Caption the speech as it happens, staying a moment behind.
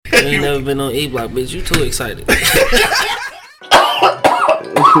ain't never been on E Block, bitch. You too excited.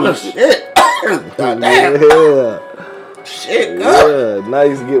 Shit. Damn. Yeah. Shit, God. Yeah. Now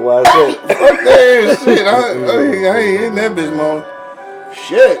you get why I said. Fuck that shit. I ain't in that bitch, man.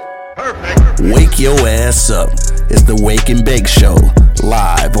 Shit. Wake your ass up. It's the Wake and Bake Show,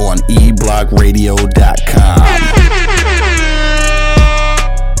 live on eblockradio.com.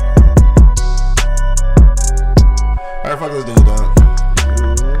 Alright, fuck, let's do it, dog.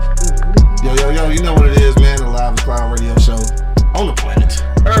 Yo, you know what it is, man. The Live Cloud Radio Show on the planet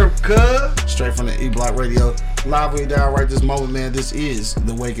Earth, straight from the E-Block Radio. Live when you down right this moment, man. This is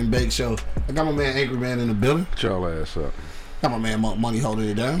the Wake and Bake Show. I got my man Angry Man in the building. Get y'all ass up. Got my man Monk Money holding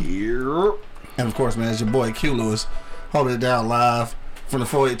it down. Yep. And of course, man, it's your boy Q Lewis holding it down live from the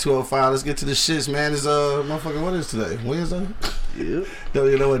 48205. Let's get to the shits, man. It's motherfucking, what is today? Wednesday? Yep. Don't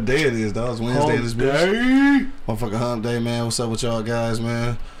even know what day it is, dog. It's Wednesday. This bitch. Motherfucking hump day, man. What's up with y'all guys,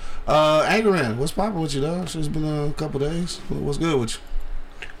 man? Angry Man, what's poppin' with you, dog? It's been a couple days. What's good with you?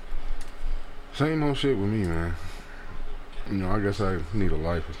 Same old shit with me, man. You know, I guess I need a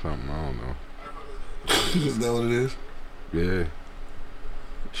life or something. I don't know. Is that what it is? Yeah.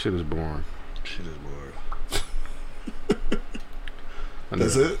 Shit is boring.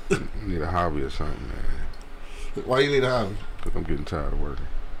 That's it? Need a hobby or something, man. Why you need a hobby? Because I'm getting tired of working.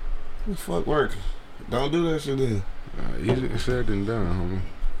 Fuck working. Don't do that shit then. Easier said than done, homie.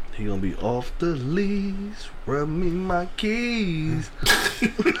 He gonna be off the leash. Rub me my keys.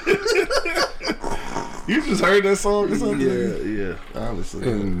 You just heard that song or something? Yeah. Honestly.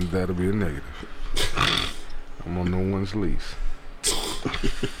 And that'll be a negative. I'm on no one's lease.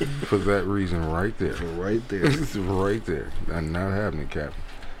 For that reason right there. Right there. Right there. That's not happening, Captain.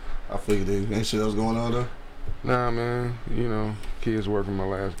 I figured there ain't shit else going on though. Nah, man. You know, kids working my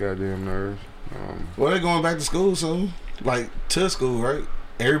last goddamn nerves. Well, they going back to school soon. Like, to school, right?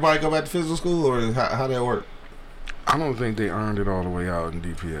 Everybody go back to physical school, or how that work? I don't think they earned it all the way out in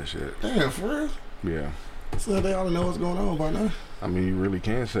DPS yet. Damn, for real? Yeah. So they ought to know what's going on by now. I mean, you really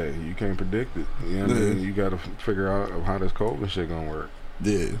can't say. You can't predict it. You know what I mean? You got to figure out how this COVID shit gonna work.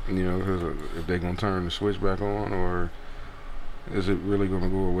 Yeah. You know, because if they gonna turn the switch back on, or is it really gonna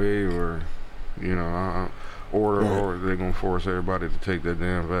go away, or you know, or they gonna force everybody to take that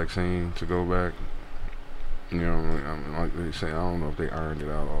damn vaccine to go back. You know, I mean, like they say, I don't know if they earned it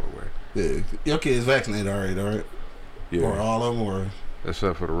out all the way. Yeah. Your kid's vaccinated already, right? Yeah. Or all of them, or?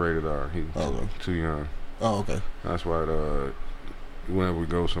 Except for the rated R. He's too young. Oh, okay. That's why whenever we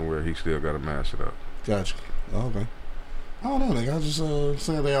go somewhere, he still got to mask it up. Gotcha. Oh, okay. I don't know, nigga. I was just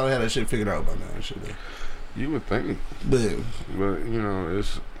saying they all had that shit figured out by now and shit. You would think. But you know,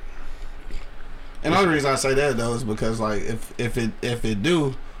 it's... And the only reason I say that, though, is because, like, if they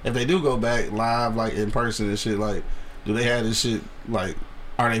do go back live, like, in person and shit, like, do they have this shit, like,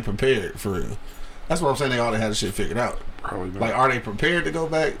 are they prepared for real? That's what I'm saying. They ought to have this shit figured out. Probably not. Like, are they prepared to go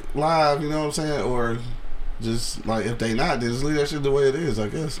back live, you know what I'm saying? Or just, like, if they not, then just leave that shit the way it is, I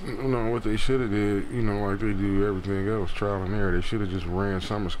guess. No, what they should have did, you know, like they do everything else, trial and error, they should have just ran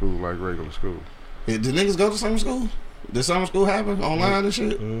summer school like regular school. Yeah, did niggas go to summer school? Did summer school happen online and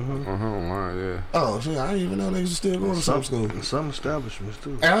shit? Online, yeah. Oh, shit, I didn't even know niggas still going to summer school. And some establishments,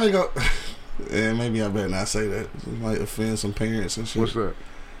 too. And I ain't go... Yeah, maybe I better not say that. It might offend some parents and shit. What's that?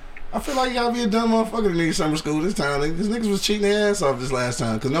 I feel like you gotta be a dumb motherfucker to need summer school this time. Because niggas was cheating their ass off this last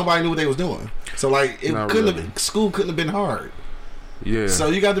time. Because nobody knew what they was doing. So, like, school couldn't have been hard. Yeah. So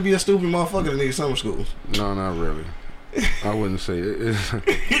you got to be a stupid motherfucker to need summer school. No, not really. I wouldn't say it.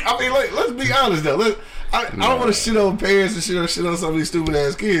 I mean, like, let's be honest, though. I don't want to shit on parents and shit on some of these stupid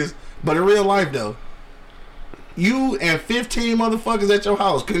ass kids. But in real life, though, you and 15 motherfuckers at your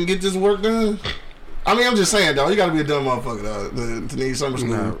house couldn't get this work done? I mean, I'm just saying, dog. You gotta be a dumb motherfucker, dog, to need summer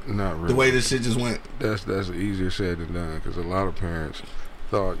school. Not really. The way this shit just went. That's easier said than done, because a lot of parents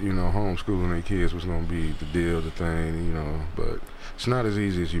thought, you know, homeschooling their kids was gonna be the deal, the thing, you know. But it's not as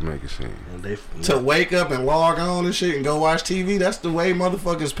easy as you make it seem. To wake up and log on and shit and go watch TV, that's the way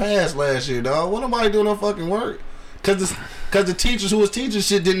motherfuckers passed last year, dog. What nobody doing no fucking work? Cause the teachers who was teaching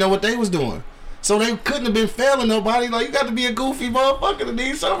shit didn't know what they was doing. So they couldn't have been failing nobody. Like, you got to be a goofy motherfucker to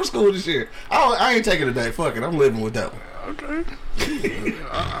need summer school this year. I ain't taking it back. Fuck it. I'm living with that one. Okay.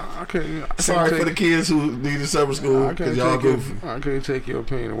 I can't. Sorry for the kids who needed summer school because y'all goofy. I can't take your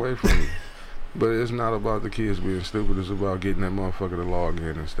opinion away from you. But it's not about the kids being stupid. It's about getting that motherfucker to log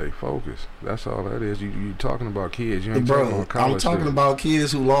in and stay focused. That's all that is. You talking about kids. You ain't talking about college. I'm talking about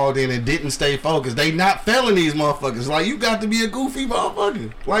kids who logged in and didn't stay focused. They not failing these motherfuckers. Like, you got to be a goofy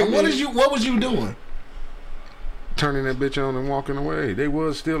motherfucker. Like, what was you doing? turning that bitch on and walking away. They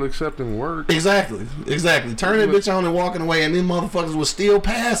was still accepting work. Exactly. Turning that bitch on and walking away, and them motherfuckers was still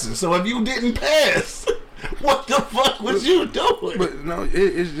passing. So if you didn't pass, what the fuck was you doing? But no,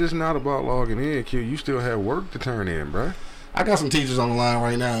 it's just not about logging in, Q. You still have work to turn in, bruh. I got some teachers on the line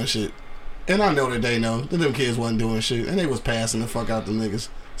right now and shit. And I know that they know that them kids wasn't doing shit, and they was passing the fuck out the niggas.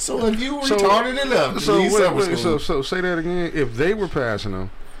 So if you retarded enough to leave summer school. So say that again. If they were passing them,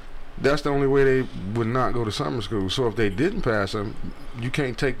 that's the only way they would not go to summer school. So if they didn't pass them, you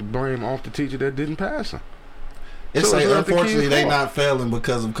can't take the blame off the teacher that didn't pass them. It's like, unfortunately, they not failing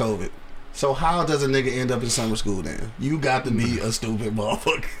because of COVID. So how does a nigga end up in summer school then? You got to be a stupid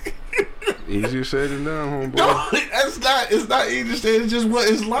motherfucker. Easier said than done, homeboy. No, it's not easy said. It's just what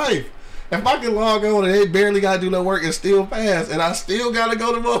it's life. If I can log on and they barely got to do no work and still pass, and I still got to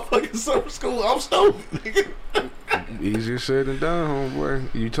go to motherfucking summer school, I'm stupid, nigga. Easier said than done,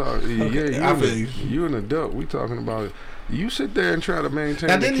 homeboy. You talk, you an adult. We talking about it. You sit there and try to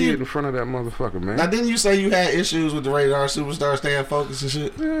maintain the kid in front of that motherfucker, man. Now, didn't you say you had issues with the Radar Superstar staying focused and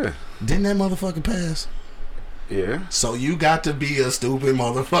shit? Yeah. Didn't that motherfucker pass? Yeah. So you got to be a stupid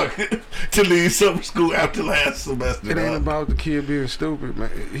motherfucker to leave summer school after last semester. It ain't about the kid being stupid, man.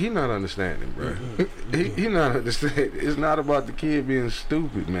 He not understanding, bro. He not understanding. It's not about the kid being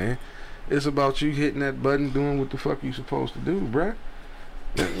stupid, man. It's about you hitting that button, doing what the fuck you supposed to do, bruh.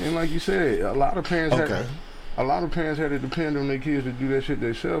 And like you said, a lot of parents had to depend on their kids to do that shit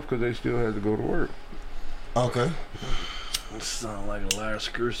themselves because they still had to go to work. Okay. That sound like a Larry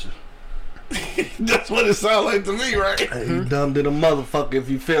Scurson. That's what it sounds like to me, right? Hey, you dumb to the motherfucker if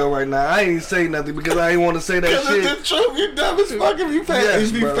you fail right now. I ain't say nothing because I ain't want to say that shit. It's the truth. You dumb as fuck if you fail. Yes,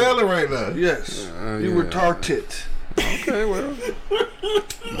 if you failing right now. Yes. You retarded. Okay, well.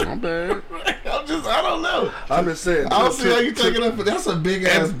 My bad. I don't know. I'm just saying. I don't see how you take it up. That's a big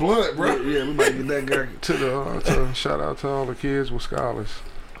ass blunt, bro. Yeah, we might get that guy. To shout out to all the kids with scholars.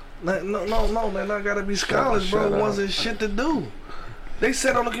 No, man. Not gotta be scholars, bro. Ones that shit to do. They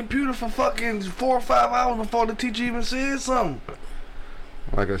sat on the computer for fucking 4 or 5 hours before the teacher even said something.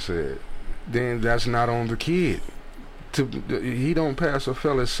 Like I said, then that's not on the kid. He don't pass or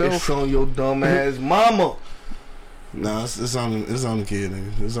fail himself. It's on your dumb ass mama. No, it's on the kid,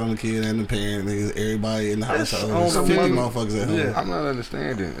 nigga. It's on the kid and the parent, niggas. Everybody in the household. There's on 50 the motherfuckers at home. Yeah. I'm not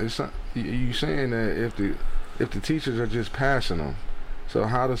understanding. You saying that if the teachers are just passing them, so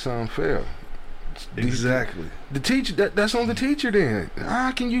how does some fail? Exactly. The teacher, that's on the teacher then.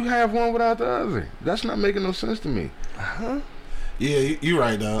 How can you have one without the other? That's not making no sense to me. Yeah, you're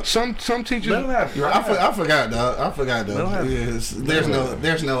right, dog. Some teachers. Let them have it. I forgot, dog. Yes, there's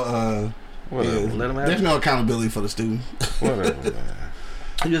no Whatever. there's no accountability for the student. Whatever, man.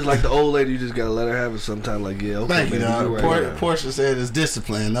 Just like the old lady, you just gotta let her have it sometime. Like, yeah, okay. Thank you, baby, dog. right. Portia said it's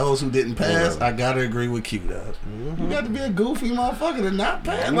discipline. Those who didn't pass, I gotta agree with Q, dog. You got to be a goofy motherfucker to not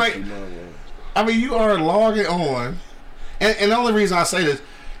pass. Like, I mean, you are logging on, and the only reason I say this,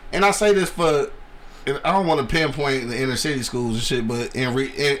 and I say this for, I don't want to pinpoint the inner city schools and shit, but in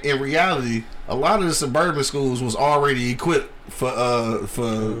reality, a lot of the suburban schools was already equipped for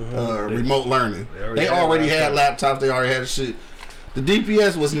remote learning. They already had laptops. They already had shit. The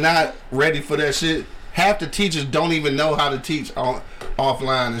DPS was not ready for that shit. Half the teachers don't even know how to teach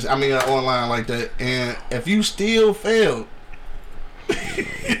online like that. And if you still failed,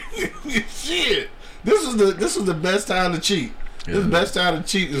 shit, this was the best time to cheat. This is the best time to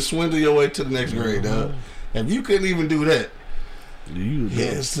cheat and swindle your way to the next grade, dog. If you couldn't even do that, you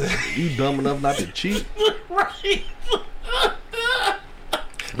dumb enough not to cheat, right?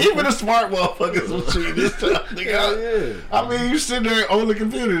 Even the smart motherfuckers will cheat this time, nigga. I mean, you sit there on the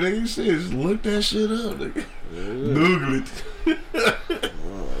computer, nigga. You shit, just look that shit up, nigga. Google it.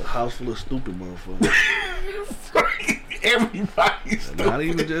 House full of stupid motherfuckers. Everybody's stupid. Not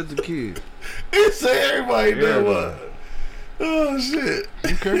even just the kids. It's everybody know what. Oh shit.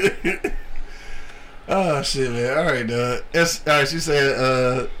 Okay. Oh shit, man. All right, dog. All right. She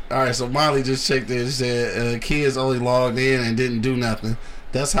said, all right. So Molly just checked in. She said kids only logged in and didn't do nothing.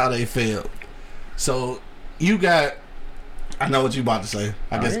 That's how they failed. So you got. I know what you about to say.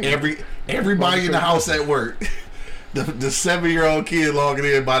 I guess everybody in the house at work. The 7-year-old kid logging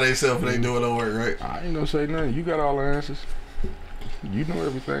in by themselves and ain't doing no work, right? I ain't gonna say nothing. You got all the answers. You know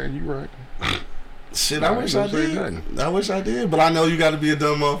everything. You right. Shit, I wish I did. I wish I did, but I know you got to be a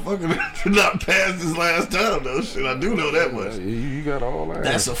dumb motherfucker to not pass this last time, though. Shit, I do know that much. You got all the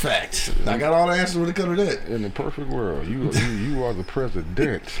answers. That's a fact. I got all the answers when it comes to that. In the perfect world, you are the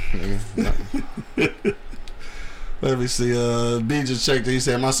president. Let me see. B just checked it. He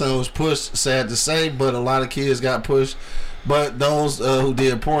said, my son was pushed, sad to say, but a lot of kids got pushed. But those who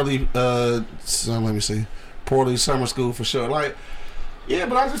did poorly, so let me see. Poorly summer school for sure. Like, yeah,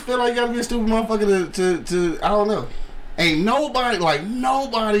 but I just feel like you gotta be a stupid motherfucker to I don't know. Ain't nobody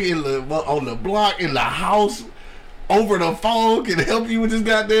in on the block, in the house, over the phone can help you with this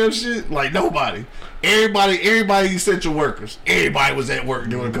goddamn shit. Like nobody. Everybody essential workers. Everybody was at work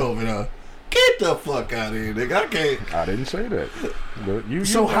during COVID. Get the fuck out of here, nigga. I can't. I didn't say that. But you.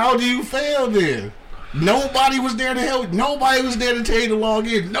 So how do you fail then? Nobody was there to help. Nobody was there to tell you to log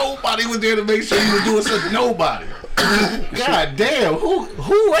in. Nobody was there to make sure you were doing something. Nobody. God damn.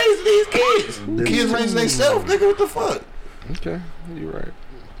 Who raised these kids? Kids raising themselves, nigga. What the fuck? Okay, you're right.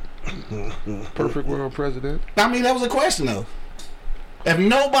 Perfect world president. I mean, that was a question though. If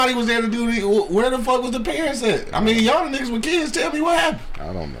nobody was there to do it, where the fuck was the parents at? I mean, y'all the niggas with kids, tell me what happened.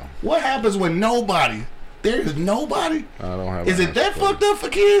 I don't know. What happens when nobody? There is nobody? I don't have Is it that fucked up for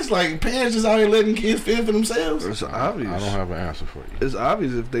kids? Like, parents just out here letting kids fend for themselves? It's obvious. I don't have an answer for you. It's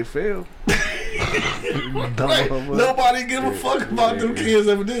obvious if they fail. Right. Nobody give a fuck about them kids,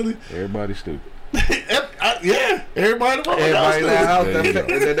 evidently. Everybody's stupid. Yeah, everybody in the House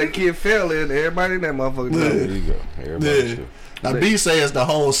There that kid fell in, everybody in that motherfucker. There you go. Everybody's stupid. Now, B says the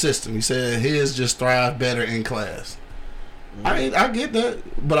whole system. He said his just thrive better in class. I get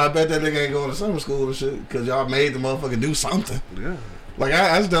that, but I bet that nigga ain't going to summer school and shit because y'all made the motherfucker do something. Yeah. Like,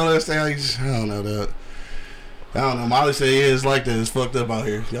 I just don't understand how you just, I don't know that. I don't know. Molly said, yeah, it's like that. It's fucked up out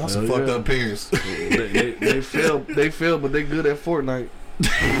here. Y'all some fucked up parents. They fail, but they good at Fortnite.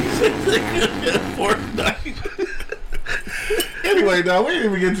 Fortnite. Anyway, dog, we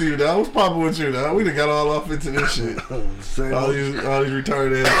didn't even get to you, dog. What's poppin' with you, dog? We done got all off into this shit. all these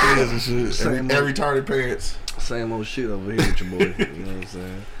retarded ass kids and shit. And retarded parents. Same old shit over here with your boy. You know what I'm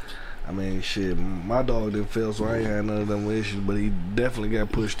saying? I mean, shit, my dog didn't fail, so I ain't had none of them issues, but he definitely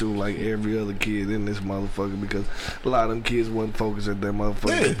got pushed through like every other kid in this motherfucker because a lot of them kids wasn't focused at that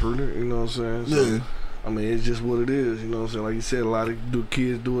motherfucking computer, you know what I'm saying? So, I mean, it's just what it is, you know what I'm saying? Like you said, a lot of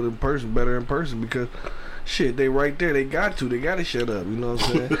kids do it in person, better in person because shit, they right there. They got to shut up. You know what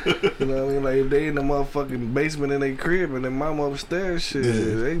I'm saying? You know what I mean? Like if they in the motherfucking basement in their crib and their mama upstairs, shit,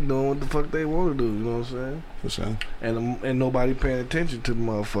 they doing what the fuck they want to do. You know what I'm saying? For sure. And nobody paying attention to the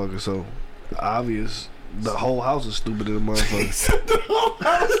motherfucker. So obvious, the whole house is stupid to the motherfucker. The whole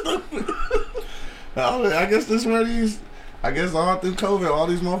house stupid. I guess this where these. I guess all through COVID, all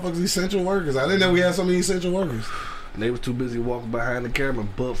these motherfuckers essential workers. I didn't know we had so many essential workers. They was too busy walking behind the camera,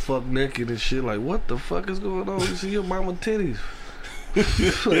 butt fuck naked and shit. Like, what the fuck is going on? You see your mama titties?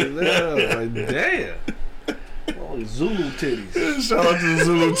 Like, damn. Oh, Zulu titties. Shout out to the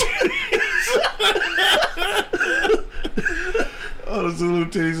Zulu titties. All the Zulu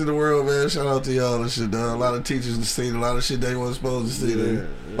titties in the world, man. Shout out to y'all and shit, dog. A lot of teachers seen a lot of shit they wasn't supposed to see.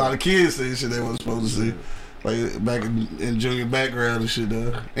 A lot of kids seen shit they wasn't supposed to see. Like back in junior background and shit,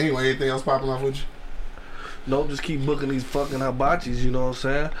 dog. Anyway, anything else popping off with you? Nope, just keep booking these fucking hibachis, you know what I'm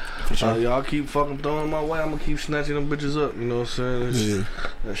saying? For sure. Y'all keep fucking throwing my way, I'm gonna keep snatching them bitches up, you know what I'm saying?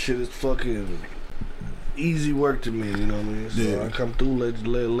 That shit is fucking easy work to me, you know what I mean? So I come through,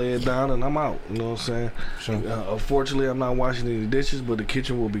 lay it down, and I'm out, you know what I'm saying? Sure. Unfortunately, I'm not washing any dishes, but the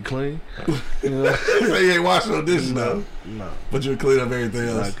kitchen will be clean. You know? So you ain't washing no dishes, though? No. But you'll clean up everything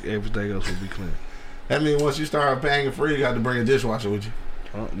else? Like, everything else will be clean. That means once you start paying free, you got to bring a dishwasher with you.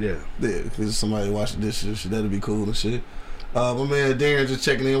 Yeah, because somebody wash the dishes, that'll be cool and shit. My man Darren just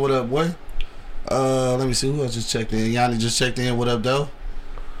checking in. What up, boy? Let me see who else just checked in. Yanni just checked in. What up, though?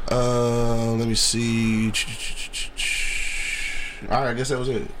 Let me see. All right, I guess that was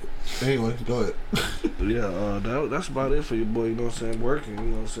it. Anyway, go ahead. Yeah, that's about it for your boy. You know what I'm saying? Working. You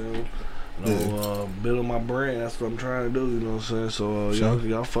know what I'm saying? Building my brand. That's what I'm trying to do. You know what I'm saying? So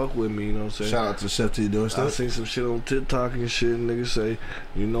y'all fuck with me. You know what I'm saying? Shout out to Chef T doing stuff. I seen some shit on TikTok and shit. And niggas say,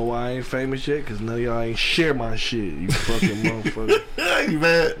 you know why I ain't famous yet? Cause none of y'all ain't share my shit. You fucking motherfucker. You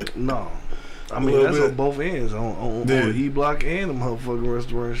mad? No. I mean, that's on both ends. On E-Block and the motherfucking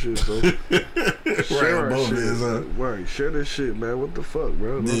restaurant shit. So share both shit. ends, Right. Share this shit, man. What the fuck,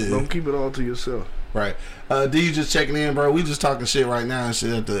 bro? Don't keep it all to yourself. Right. D, you just checking in, bro. We just talking shit right now and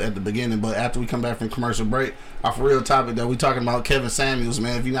shit at the beginning, but after we come back from commercial break, our for real topic though, we talking about Kevin Samuels,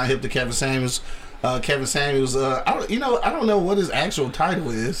 man. If you're not hip to Kevin Samuels, I don't know what his actual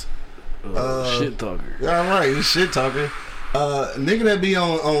title is. Shit talker. Yeah, right. He's shit talker. Nigga that be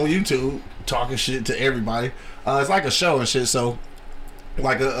on YouTube talking shit to everybody. It's like a show and shit. So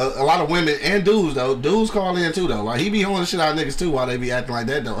like a lot of women and dudes though. Dudes call in too though. Like he be holding shit out of niggas too while they be acting like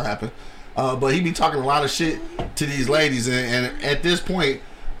that don't happen. But he be talking a lot of shit to these ladies, and at this point,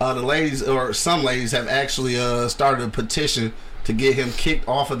 the ladies or some ladies have actually started a petition to get him kicked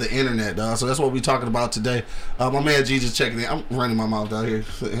off of the internet, dog. So that's what we talking about today. My man G just checking in. I'm running my mouth out here.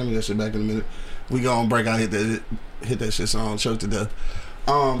 Hand me that shit back in a minute. We go on break. I hit that shit song, choke to death.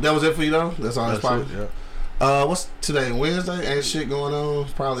 That was it for you though. That's all. That's probably. Yeah. What's today? Wednesday? Ain't shit going on.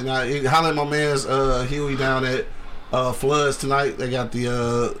 Probably not. Holla at my man's Huey down at Floods tonight. They got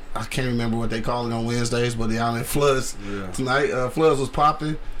the I can't remember what they call it on Wednesdays, but they out at Floods tonight. Floods was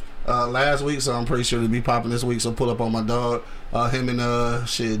popping last week, so I'm pretty sure it'll be popping this week. So pull up on my dog. Him and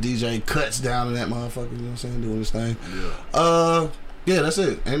DJ Cuts down in that motherfucker. You know what I'm saying? Doing his thing. Yeah. Yeah, that's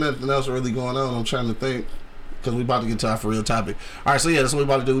it. Ain't nothing else really going on. I'm trying to think. Because we about to get to our for real topic. All right, so yeah, that's what we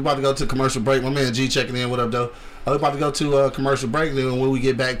about to do. We about to go to commercial break. My man G checking in. What up, though? We about to go to commercial break. Then when we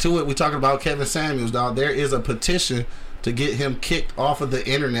get back to it, we talking about Kevin Samuels, dog. There is a petition to get him kicked off of the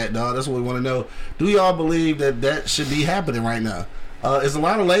internet, dog. That's what we want to know. Do y'all believe that should be happening right now? There's a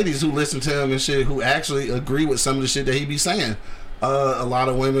lot of ladies who listen to him and shit who actually agree with some of the shit that he be saying. A lot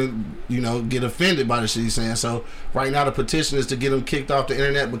of women, you know, get offended by the shit he's saying. So right now the petition is to get him kicked off the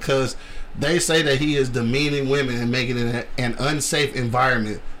internet because they say that he is demeaning women and making it an unsafe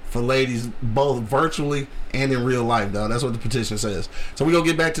environment for ladies, both virtually and in real life, dog. That's what the petition says. So we gonna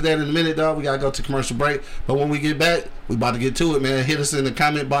get back to that in a minute, dog. We gotta go to commercial break. But when we get back, we about to get to it, man. Hit us in the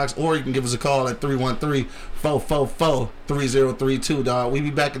comment box, or you can give us a call at 313-444-3032, dog. We be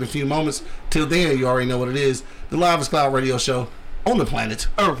back in a few moments. Till then, you already know what it is. The Live is Cloud Radio Show on the planet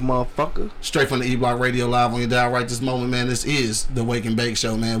Earth, motherfucker. Straight from the E-Block Radio live on your dial right this moment, man. This is the Wake and Bake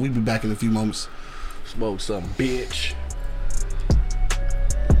Show, man. We be back in a few moments. Smoke some, bitch.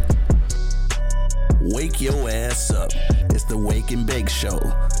 Wake your ass up. It's the Wake and Bake Show,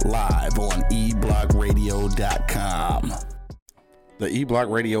 live on eblockradio.com. The E-Block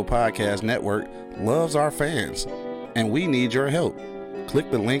Radio Podcast Network loves our fans, and we need your help. Click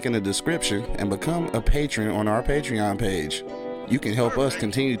the link in the description and become a patron on our Patreon page. You can help us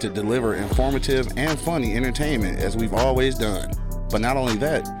continue to deliver informative and funny entertainment as we've always done. But not only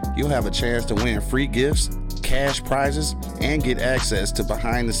that, you'll have a chance to win free gifts, cash prizes, and get access to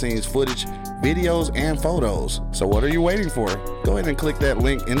behind-the-scenes footage, videos, and photos. So what are you waiting for? Go ahead and click that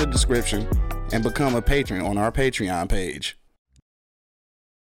link in the description and become a patron on our Patreon page.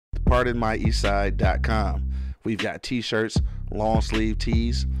 PardonMyEastside.com. We've got t-shirts, long sleeve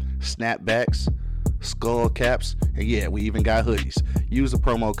tees, snapbacks, skull caps, and yeah, we even got hoodies. Use the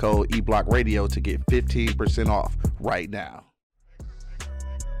promo code eBlockRadio to get 15% off right now.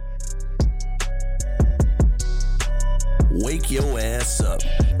 Wake your ass up.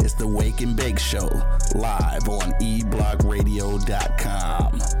 It's the Wake and Bake Show, live on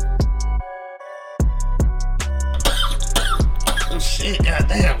eblockradio.com. Oh shit,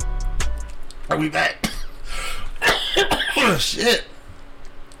 goddamn. Are we back? Oh shit.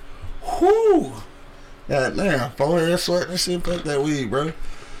 Whoo. Goddamn. Forehead sweating and shit. Fuck that weed, bro.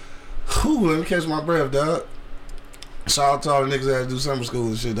 Whew, let me catch my breath, dog. Shout out to all the niggas that do summer school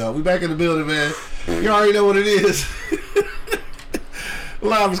and shit, dog. We back in the building, man. You already know what it is.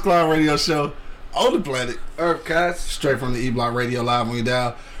 Live is Cloud Radio Show on the planet Earth, guys. Straight from the E-Block Radio live on your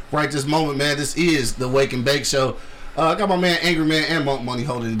dial. Right this moment, man, this is the Wake and Bake Show. I got my man Angry Man and Monk Money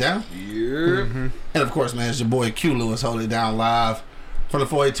holding it down. Yeah. And of course, man, it's your boy Q Lewis holding it down live from the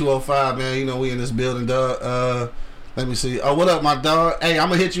 48205, man. You know, we in this building, dog. Let me see. Oh, what up, my dog? Hey, I'm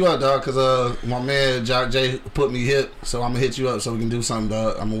gonna hit you up, dog, because my man Jock J put me hip, so I'm gonna hit you up so we can do something,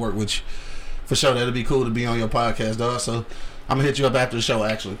 dog. I'm gonna work with you. For sure, that'll be cool to be on your podcast, dog. So I'm gonna hit you up after the show,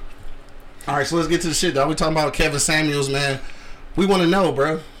 actually. All right, so let's get to the shit, dog. We talking about Kevin Samuels, man. We want to know,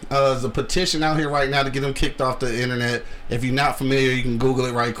 bro. There's a petition out here right now to get him kicked off the internet. If you're not familiar, you can Google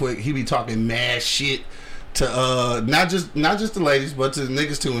it right quick. He be talking mad shit to not just the ladies, but to the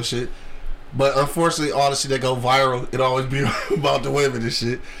niggas too and shit. But unfortunately, all the shit that go viral, it always be about the women and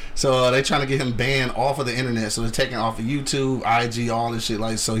shit. So they trying to get him banned off of the internet. So they're taking off of YouTube, IG, all this shit,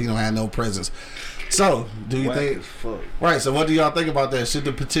 like, so he don't have no presence. So do you think? Right. So what do y'all think about that? Should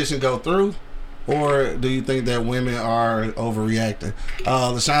the petition go through? Or do you think that women are overreacting?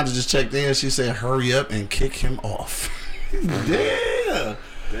 LaShonda just checked in. She said, hurry up and kick him off. Yeah.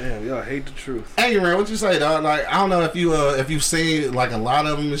 Damn, y'all hate the truth. Hey, man, what you say, dog? Like, I don't know if you've seen like a lot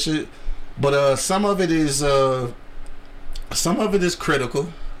of them and shit, but some of it is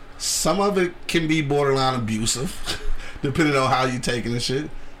critical. Some of it can be borderline abusive, depending on how you taking the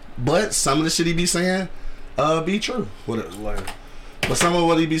shit. But some of the shit he be saying be true. But some of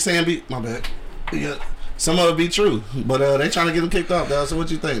what he be saying be my bad. Yeah, some of it be true, but they trying to get him kicked off, dog. So what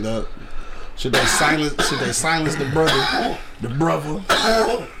you think, dog? Should they silence the brother? The brother?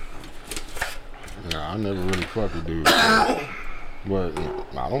 Nah, I never really fucked with dude, but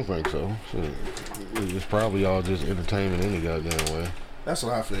I don't think so. It's probably all just entertainment any goddamn way. That's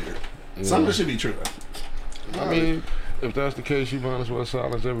what I figured. Yeah. Some of it should be true, though. I mean, if that's the case, you might as well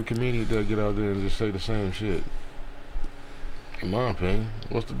silence every comedian that get out there and just say the same shit. In my opinion,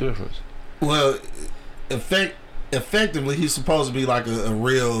 what's the difference? Well, effectively, he's supposed to be like a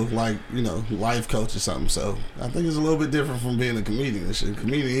real, like, you know, life coach or something. So I think it's a little bit different from being a comedian and shit. A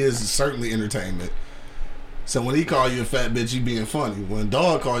comedian is certainly entertainment. So when he call you a fat bitch, you being funny. When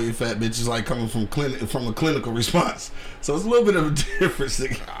dog call you a fat bitch, it's like coming from a clinical response. So it's a little bit of a difference.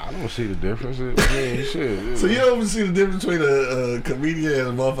 I don't see the difference. I mean, shit. So you don't see the difference between a comedian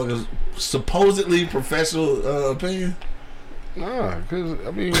and a motherfucker's supposedly professional opinion? Nah, because,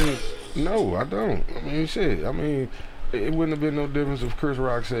 I mean, no, I don't. I mean, shit. I mean, it wouldn't have been no difference if Chris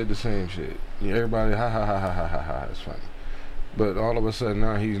Rock said the same shit. Yeah, everybody, ha, ha, ha, ha, ha, ha, ha, it's funny. But all of a sudden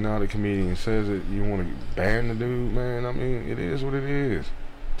now he's not a comedian. Says it, you want to ban the dude, man. I mean, it is what it is.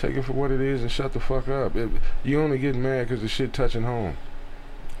 Take it for what it is and shut the fuck up. You only get mad because the shit touching home.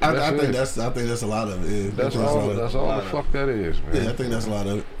 I think that's a lot of it. Yeah. That's all the fuck that is, man. Yeah, I think that's a lot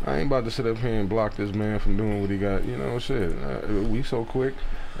of it. I ain't about to sit up here and block this man from doing what he got. You know, shit. We so quick,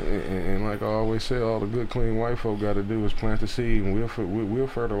 and like I always say, all the good, clean white folk got to do is plant the seed, and we'll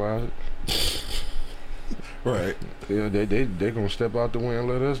fertilize it. Right. Yeah, they gonna step out the way and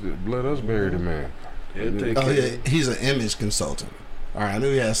let us bury the man. Yeah, he's an image consultant. All right, I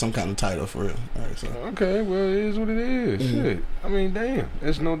knew he had some kind of title for it. All right, so. Okay, well, it is what it is. Mm-hmm. Shit. I mean, damn,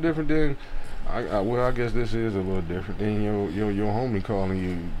 it's no different than. I guess this is a little different than your homie calling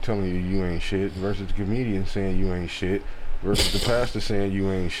you, telling you ain't shit, versus the comedian saying you ain't shit, versus the pastor saying you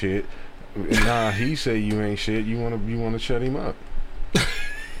ain't shit. And now he say you ain't shit. You wanna shut him up.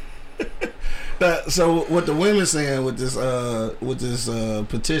 So what the women saying with this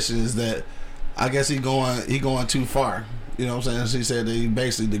petition is that I guess he going too far. You know what I'm saying? She said that he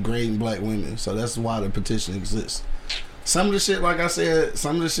basically degrading black women. So that's why the petition exists. Some of the shit, like I said,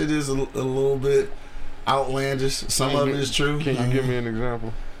 some of the shit is a little bit outlandish. Some of it is true. Can you give me an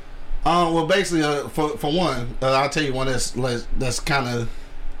example? Well, basically, for one, I'll tell you one that's kind of,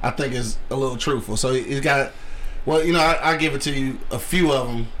 I think is a little truthful. So he's got, well, you know, I give it to you a few of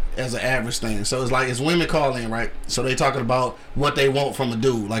them as an average thing. So it's like, it's women call in, right? So they talking about what they want from a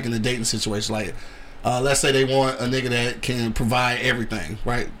dude, like in a dating situation. Like, let's say they want a nigga that can provide everything,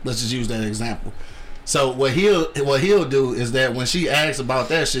 right? Let's just use that example. So what he'll do is that when she asks about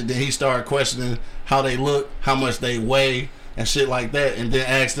that shit, then he start questioning how they look, how much they weigh, and shit like that, and then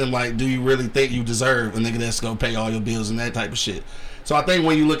ask them like, do you really think you deserve a nigga that's gonna pay all your bills and that type of shit? So I think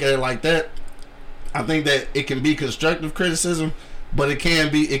when you look at it like that, I think that it can be constructive criticism, but it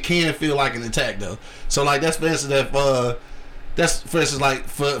can feel like an attack though. So like that's for instance like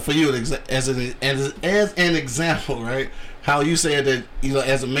for you as an example, right? How you said that, you know,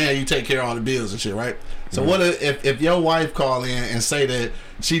 as a man you take care of all the bills and shit, right? So what if your wife call in and say that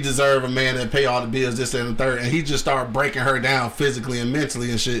she deserve a man that pay all the bills, this and the third, and he just start breaking her down physically and mentally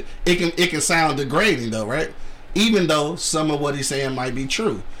and shit? It can sound degrading though, right? Even though some of what he's saying might be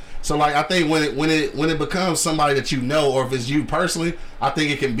true. So like I think when it becomes somebody that you know, or if it's you personally, I think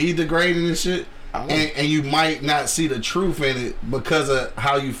it can be degrading and shit. And you might not see the truth in it because of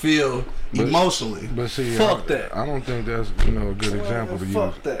how you feel emotionally. But see, Fuck that. I don't think that's a good example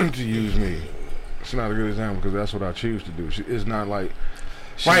to use me. It's not a good example because that's what I choose to do. It's not like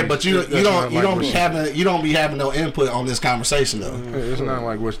right, but you don't be having no input on this conversation though. It's not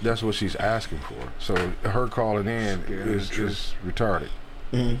like that's what she's asking for. So her calling in is retarded.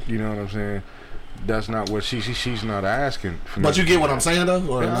 Mm-hmm. You know what I'm saying? That's not what she's not asking for. But you get what I'm saying though,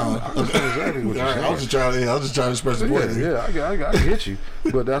 or yeah, no? I understand exactly what you're saying. I was just trying to express the point. Yeah, I get you.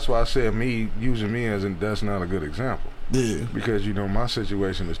 But that's why I said using me as that's not a good example. Yeah. Because you know my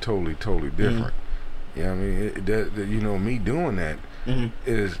situation is totally different. Mm-hmm. Yeah, I mean that you know me doing that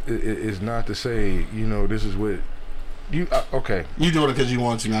is not to say, you know, this is what you okay. You doing it because you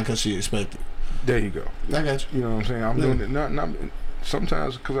want to, not because she expected. There you go. I got you. You know what I'm saying? I'm doing it not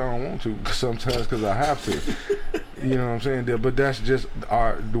sometimes because I don't want to, sometimes because I have to. You know what I'm saying? But that's just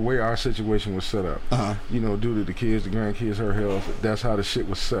the way our situation was set up. You know, due to the kids, the grandkids, her health, that's how the shit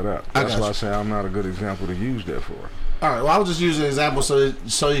was set up. That's why I say I'm not a good example to use that for. All right. Well, I was just using an example so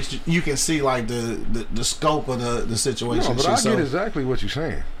you can see like the scope of the situation. No, but I get exactly what you're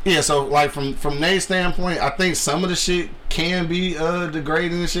saying. Yeah. So like from Nate's standpoint, I think some of the shit can be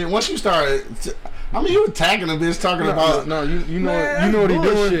degrading and shit. Once you start, I mean, you attacking a bitch talking about. No, you know what he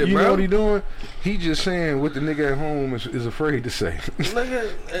doing. You know what he doing. He just saying what the nigga at home is afraid to say.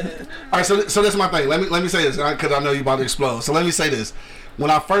 All right, so that's my thing. Let me say this because I know you about to explode. So let me say this. When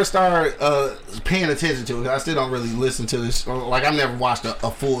I first started paying attention to it, I still don't really listen to this. Like, I've never watched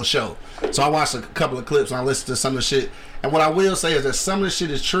a full show. So I watched a couple of clips and I listened to some of the shit. And what I will say is that some of the shit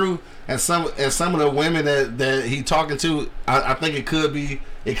is true, and some of the women that he talking to, I think it could be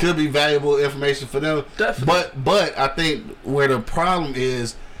valuable information for them. Definitely. But I think where the problem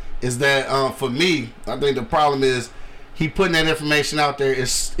is that for me, I think the problem is he putting that information out there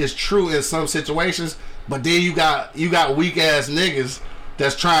is true in some situations, but then you got weak ass niggas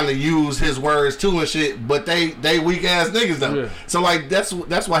that's trying to use his words too and shit, but they weak ass niggas though. Yeah. So like that's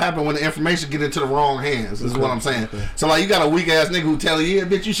what happened when the information get into the wrong hands. Is what I'm saying. Okay. So like you got a weak ass nigga who tell you, yeah,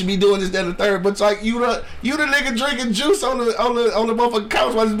 bitch, you should be doing this, that, and the third. But it's like you the nigga drinking juice on the motherfucking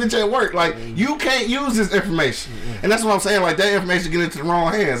couch while this bitch at work. Like you can't use this information, and that's what I'm saying. Like that information get into the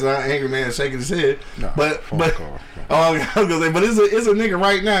wrong hands. Angry man shaking his head. Nah, but I was gonna say, but it's a nigga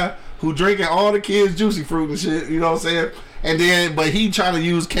right now who drinking all the kids' juicy fruit and shit. You know what I'm saying? And then, but he trying to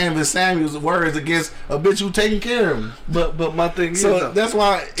use Canvas Samuel's words against a bitch who taking care of him. But my thing is, so that's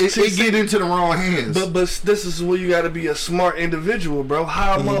why it get into the wrong hands. But this is where you got to be a smart individual, bro.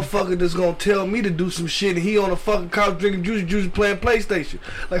 How a motherfucker that's gonna tell me to do some shit and he on a fucking couch drinking juice playing PlayStation?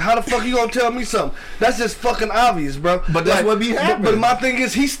 Like, how the fuck you gonna tell me something? That's just fucking obvious, bro. But that's what be happening. But my thing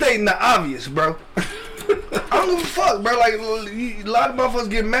is, he's stating the obvious, bro. I don't give a fuck, bro. Like, a lot of motherfuckers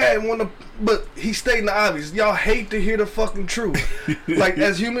get mad and want to, but he's stating the obvious. Y'all hate to hear the fucking truth. Like,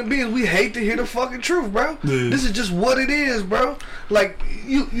 as human beings, we hate to hear the fucking truth, bro. Yeah. This is just what it is, bro. Like,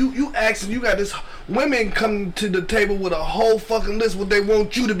 you asking, you got this women coming to the table with a whole fucking list what they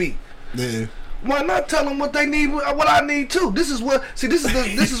want you to be. Yeah. Why not tell them what they need, what I need too? This is where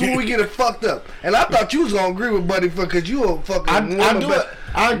we get it fucked up. And I thought you was gonna agree with Buddy because you a fucking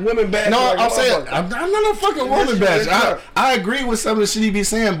women bash. No, I'm saying I'm not a fucking woman bash. I agree with some of the shit he be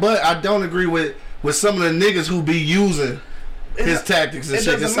saying, but I don't agree with some of the niggas who be using his tactics and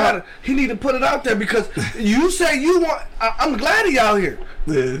shit. It doesn't matter. He need to put it out there because you say you want. I'm glad he out here.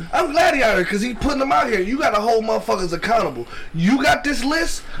 Yeah. I'm glad he out here because he putting them out here. You got to hold motherfuckers accountable. You got this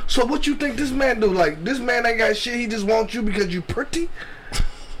list. So what you think this man do? Like, this man ain't got shit. He just wants you because you pretty.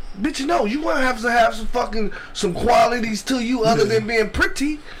 Bitch, no. You want to have some qualities to you other than being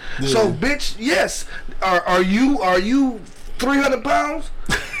pretty. Yeah. So, bitch, yes. Are you 300 pounds?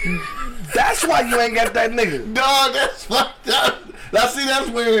 That's why you ain't got that nigga. Dog, that's fucked up. Now see, that's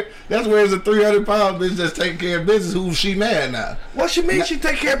where it's a 300-pound bitch that's taking care of business. Who she mad now? What she mean? She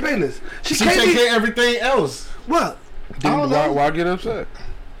take care of business. She take care of everything else. What? Why get upset?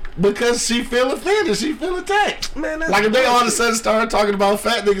 Because she feel offended. She feel attacked. Man, that's like if they all of a sudden start talking about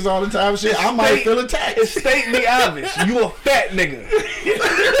fat niggas all the time, shit, I might feel attacked. It's stately obvious. You a fat nigga.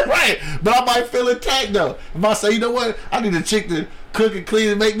 Right. But I might feel attacked though. If I say, you know what, I need a chick to cook and clean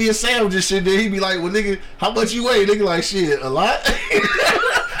and make me a sandwich and shit, then he be like, well nigga, how much you weigh? Nigga like, shit, a lot?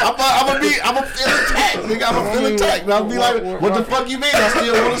 I'm gonna feel attacked, nigga. I'm gonna feel attacked. And I'll be like, what the fuck you mean? I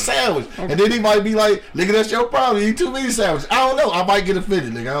still want a sandwich. And then he might be like, nigga, that's your problem. You eat too many sandwiches. I don't know. I might get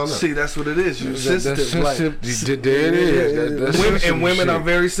offended, nigga. I don't know. See, that's what it is. You're sensitive. There it is. Women are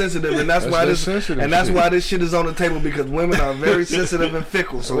very sensitive, and that's why this shit is on the table because women are very sensitive and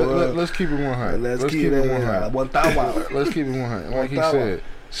fickle. So let's keep it 100. Let's keep it 100. 1,000. Let's keep it 100. Like he said,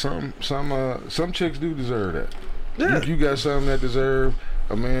 some chicks do deserve that. Yeah. You got some that deserve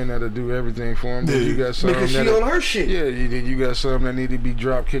a man that'll do everything for him, but you got some because she on her shit. Yeah, you got some that need to be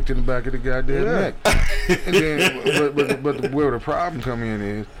drop kicked in the back of the goddamn neck. And then, but where the problem come in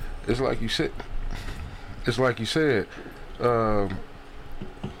is, it's like you said, the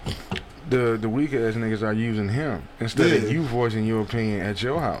weak ass niggas are using him instead of you voicing your opinion at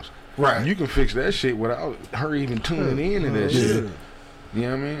your house. Right. You can fix that shit without her even tuning in to that shit. You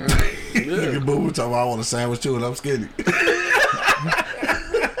know what I mean? Nigga boo talking about I want a sandwich too and I'm skinny.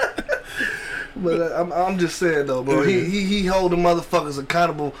 But I'm just saying though, bro. He hold the motherfuckers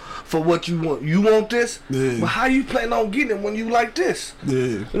accountable for what you want. You want this, but how you plan on getting it when you like this?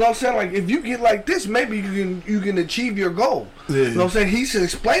 You know what I'm saying? Like if you get like this, maybe you can achieve your goal. You know what I'm saying? He's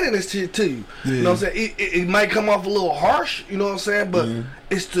explaining this to you. You know what I'm saying? It might come off a little harsh. You know what I'm saying? But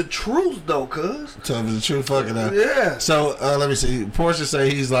it's the truth though, cuz. Tough is the truth, fucking up. Yeah. So let me see. Portia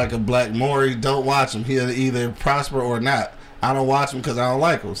say he's like a black Maury. Don't watch him. He'll either prosper or not. I don't watch him because I don't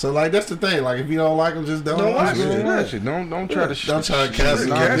like him. So like that's the thing. Like if you don't like him, just don't watch him. Don't try to cast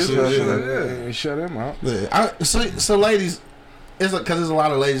him. Shut him out. Yeah. So ladies, it's because there's a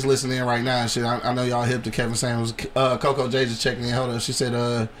lot of ladies listening in right now and shit. I know y'all hip to Kevin Samuels. Coco J just checking in. Hold on. She said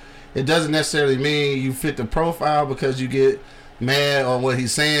it doesn't necessarily mean you fit the profile because you get mad on what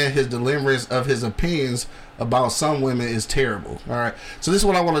he's saying. His deliverance of his opinions about some women is terrible. All right. So this is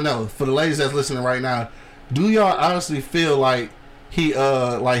what I want to know for the ladies that's listening right now. Do y'all honestly feel like he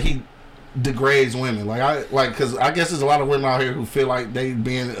degrades women? Because I guess there's a lot of women out here who feel like they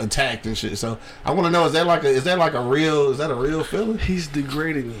being attacked and shit. So I want to know, is that a real feeling? He's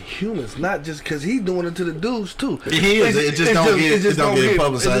degrading humans, not just because he's doing it to the dudes too. He is. It just don't get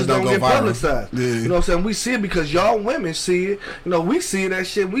publicized. Don't go viral. Yeah. You know what I'm saying? We see it because y'all women see it. You know, we see that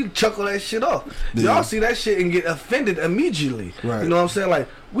shit. We chuckle that shit off. Yeah. Y'all see that shit and get offended immediately. Right. You know what I'm saying? Like,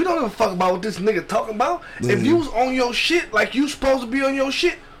 we don't give a fuck about what this nigga talking about. Yeah. If you was on your shit like you supposed to be on your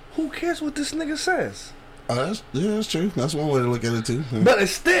shit, who cares what this nigga says? That's true. That's one way to look at it too. Yeah. But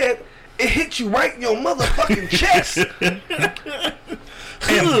instead, it hit you right in your motherfucking chest. And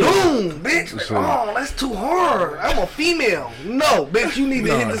boom, bitch. Like, oh, that's too hard. I'm a female. No, bitch, you need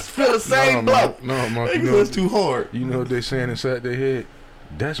to feel the same blow. No, Mark, That's too hard. You know what they saying inside their head?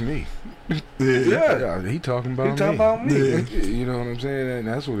 That's me. Yeah. He talking about He me. talking about me. Yeah. You know what I'm saying? And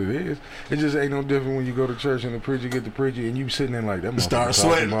that's what it is. It just ain't no different when you go to church and the preacher get the preacher and you sitting there like that motherfucker Start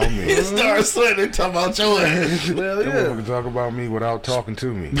talking sweating. about me. Start sweating. Talking about your ass. Well, That yeah. motherfucker talk about me without talking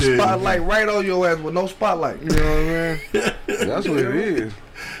to me. Yeah. Spotlight right on your ass with no spotlight. You know what I mean? That's what it is.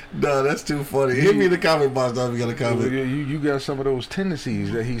 No, that's too funny. Hit me in the comment box though if you got a comment. You got some of those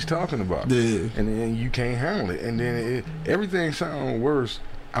tendencies that he's talking about. Yeah. And then you can't handle it. And then everything sounds worse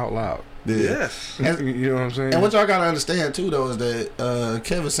out loud. Yeah. Yes. You know what I'm saying? And what y'all gotta understand too though is that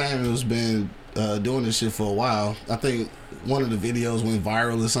Kevin Samuels been doing this shit for a while. I think one of the videos went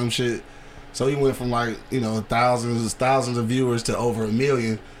viral or some shit. So he went from like, thousands of viewers to over 1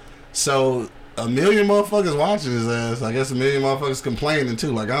 million. So 1 million motherfuckers watching his ass. I guess 1 million motherfuckers complaining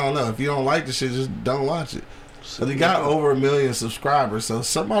too. Like, I don't know. If you don't like the shit, just don't watch it. But he got over 1 million subscribers. So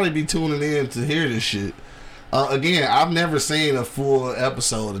somebody be tuning in to hear this shit. Again, I've never seen a full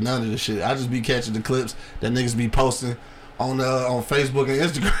episode of none of this shit. I just be catching the clips that niggas be posting on Facebook and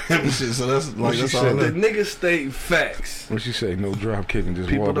Instagram and shit. So that's all I The know. niggas state facts. What she say? No drop kicking, just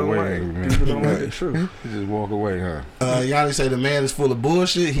People walk don't away. like it. Man. People don't like the truth. Just walk away, huh? Yanni say the man is full of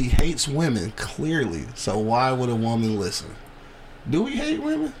bullshit. He hates women, clearly. So why would a woman listen? Do we hate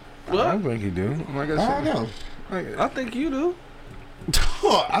women? I don't think he do. Like I I said, don't know. I think you do.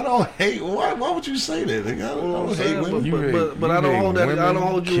 I don't hate. Why would you say that? Nigga? I don't hate women. But I don't hold that. I don't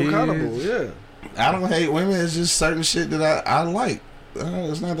hold you kids. accountable. Yeah. I don't hate women. It's just certain shit that I like.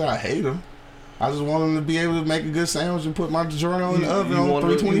 It's not that I hate them. I just want them to be able to make a good sandwich and put my DiGiorno in the oven on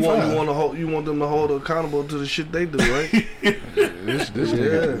 325. You want them to hold accountable to the shit they do, right? This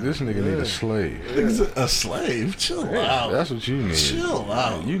nigga need a slave. A slave? Chill out. That's what you need. Chill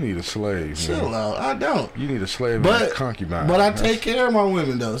out. You need a slave. Chill man. out. I don't. You need a slave and a concubine. But I take care of my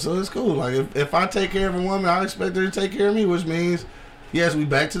women though, so it's cool. Like if I take care of a woman, I expect her to take care of me, which means yes, we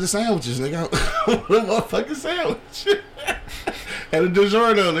back to the sandwiches, nigga. What a motherfucking sandwich. And a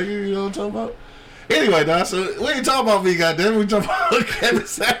DiGiorno, nigga. You know what I'm talking about? Anyway, dog, so we ain't talking about me, goddamn. We talking about Kevin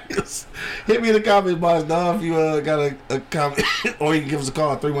Samuels. Hit me in the comment box, dog, if you got a comment. Or you can give us a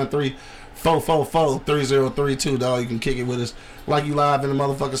call, 313-444-3032, dog. You can kick it with us like you live in the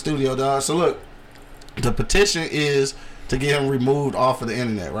motherfucking studio, dog. So look, the petition is to get him removed off of the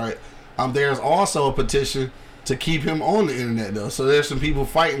internet, right? There's also a petition to keep him on the internet, though. So there's some people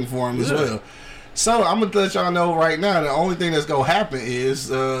fighting for him as well. So I'm gonna let y'all know right now. The only thing that's gonna happen is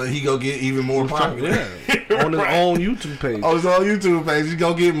he gonna get even more popular On his own YouTube page. On his own YouTube page, he's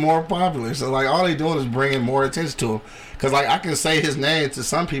gonna get more popular. So like, all they doing is bringing more attention to him. Cause like I can say his name to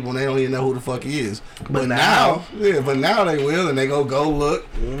some people and they don't even know who the fuck he is. But now they will, and they go look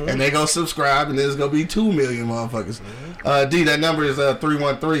and they go subscribe, and there's gonna be 2 million motherfuckers. D, that number is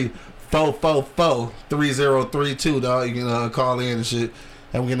 313-444-3032, dog. You can call in and shit.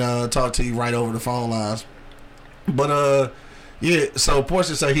 And we can talk to you right over the phone lines. But, yeah, so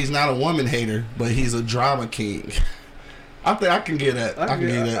Portia said he's not a woman hater, but he's a drama king. I think I can get that. I can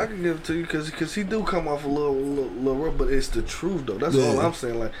give it to you because he do come off a little rough, but it's the truth, though. That's all I'm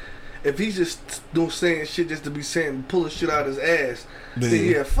saying. Like, if he's just saying shit just to be saying, pulling shit out his ass,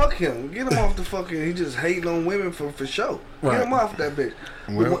 then yeah, fuck him. Get him off the fucking, he just hating on women for show. Right. Get him off that bitch.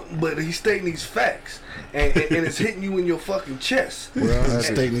 Well, but he's stating these facts, and it's hitting you in your fucking chest. Well, he's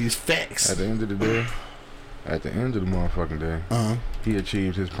stating these facts. At the end of the day, at the end of the motherfucking day, he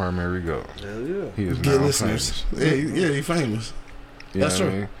achieved his primary goal. Hell yeah. He is Get now listeners. famous. Yeah, he's famous. You That's true.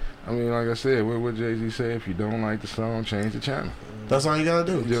 I mean? I mean, like I said, what Jay-Z say, if you don't like the song, change the channel. That's all you gotta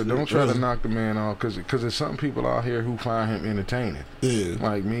do. Yeah, don't try to knock the man off, because there's some people out here who find him entertaining. Yeah.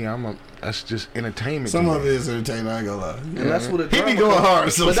 Like me, that's just entertainment. Some of it is entertaining, I ain't gonna lie. And that's what the He drama be going hard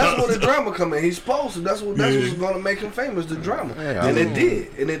But sometimes. that's where the drama come in. He's supposed to. That's what's gonna make him famous. The drama, Yeah, and it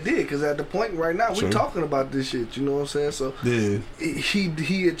did. Because at the point right now, Sure. we talking about this shit. You know what I'm saying? So Yeah.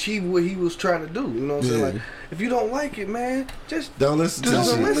 he achieved what he was trying to do. You know what I'm saying? Like, if you don't like it, man, just Don't listen to Just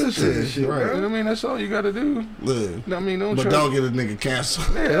this don't shit. listen to this shit, Right. bro. I mean, that's all you got to do. Yeah. I mean, don't But try. don't get a nigga canceled.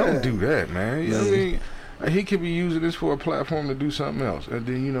 Yeah, don't do that, man. You know what I Yeah. mean? He could be using this for a platform to do something else, and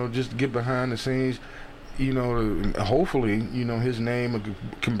then just get behind the scenes. Hopefully, his name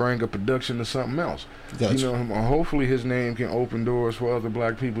can bring a production to something else. Gotcha. Hopefully his name can open doors for other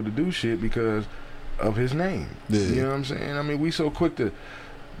black people to do shit because of his name. Yeah. You know what I'm saying? I mean, we so quick to,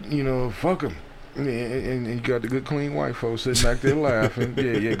 fuck him. And you got the good clean white folks sitting back there laughing.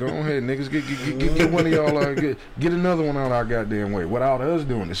 Yeah, go ahead, niggas, get one of y'all, get another one out our goddamn way without us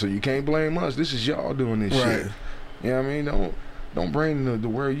doing it. So you can't blame us. This is y'all doing this Right. shit. You know what I mean? Don't bring the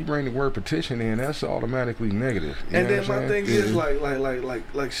word. You bring the word petition in, that's automatically negative. You And know then what my I'm thing saying?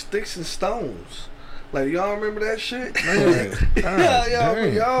 is like Sticks and Stones. Like, y'all remember that shit? Man.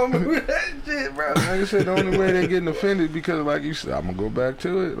 y'all remember that shit, bro? Like I said, the only way they're getting offended because, like you said, I'm gonna go back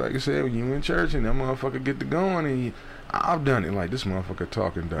to it. Like I said, when you in church and that motherfucker get to going, and I've done it. Like this motherfucker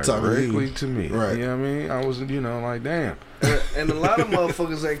talking directly to me. Right. You know what I mean? I was, like, damn. And a lot of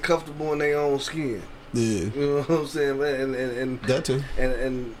motherfuckers ain't comfortable in their own skin. Yeah. You know what I'm saying, man? And That too.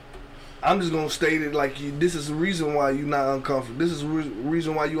 and I'm just gonna state it like this is the reason why you're not uncomfortable. This is the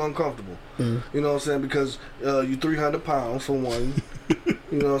reason why you're uncomfortable. Mm-hmm. You know what I'm saying? Because you 300 pounds for one.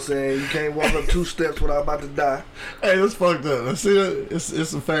 You know what I'm saying? You can't walk up 2 steps without about to die. Hey, it's fucked up. I see that. It's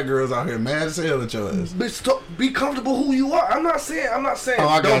some fat girls out here mad as hell at your ass. Bitch, be comfortable who you are. I'm not saying. Oh,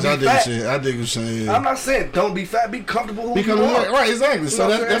 I got you. I don't dig be fat. shit. I dig what you're saying. I'm not saying don't be fat. Be comfortable who Because you are. right, exactly. You So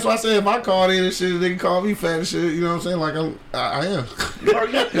know what I'm that's why I saying? said if I called in and shit, they can call me fat and shit. You know what I'm saying? Like I am.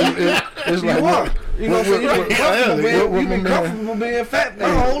 It's You like are. You know what I'm saying? You've been comfortable, man. what You've been my man- comfortable being fat my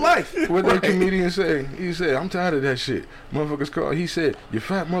whole life. What that comedian say? He said, "I'm tired of that shit." Motherfuckers call. He said, "You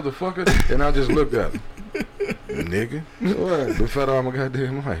fat motherfucker," and I just looked at him. Nigga, been fat all my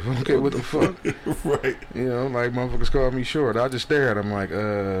goddamn life. Okay, what the fuck? Right. Like motherfuckers call me short. I just stare at him like,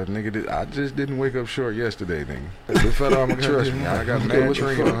 nigga, I just didn't wake up short yesterday, nigga. Been fat all my goddamn life. I got mad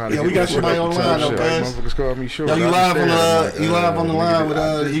training on how to Yeah, get we got that shit somebody up on the the line, top though, shit. guys. Motherfuckers call me short. Yo, you I live just on stare at the him you live on the line with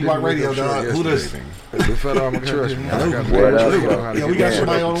I just E-Block didn't wake Radio, up short dog. Who this? yesterday, nigga. Been fat all my trust me. I got mad What up, training bro? on how to Yeah, get we got that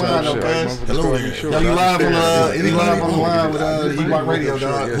somebody shit on up the the line, top though, shit. guys. Motherfuckers Hello call there. me short. Yo, you I live just on stare at him. you live on the line with E-Block Radio,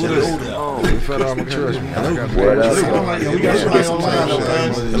 dog. Who this? Been fat all my trust me. I got What mad up, training bro? on how to Yeah, get we got that somebody shit on up the line, the though, top guys. shit. Hello there. Yo, you live on the line with E-Block Radio, dog. Who this? Been fat all my trust me. I got What mad up, training bro? on how to Yeah, get we got that somebody shit on up the the line, top though, shit.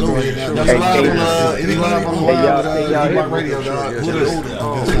 guys. Hello there. Yo, you live on the line with E-Block Radio, dog. Who this?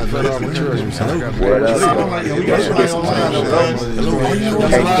 Been fat all my trust me. I Hey, got call mad back. training on how to We get got that somebody shit on the up line, the though, top guys. shit. Hello there. Yo, you live on E-Block Radio, dog. Who this? Been fat all my trust me. I got Call mad back. training. We got somebody on the line, though, guys. Hello there. Yo, you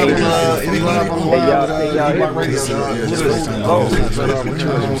live on E-Block Radio, dog. Who this? Been fat all my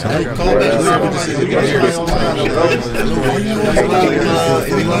trust me. I got Call mad back. training. We got somebody on the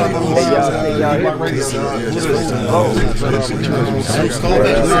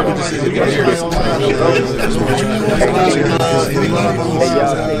line, though, guys.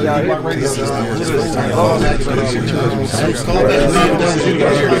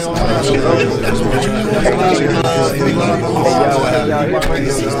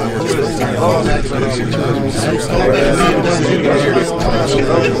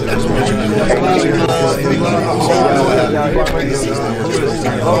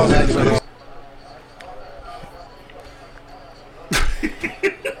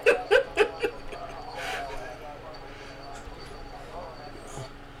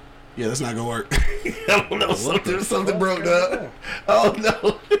 Yeah, that's not gonna work. I don't know. Something broke, dog. Oh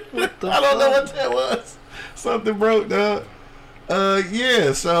no. I don't know what that was. Something broke, dog.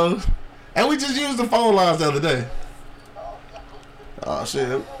 Yeah, so and we just used the phone lines the other day. Oh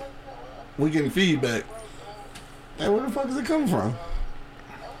shit. We getting feedback. Hey, where the fuck is it coming from?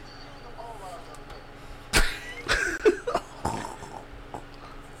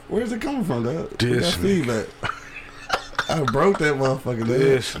 Where's it coming from, dog? We got This nigga. feedback. I broke that motherfucker, dude.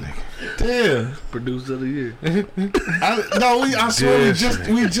 This nigga. Damn. Producer of the year. I swear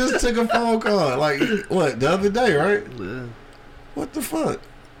we just took a phone call. Like, what, the other day, right? Yeah. What the fuck?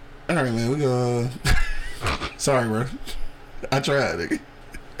 All right, man, we gonna... Sorry, bro. I tried, nigga.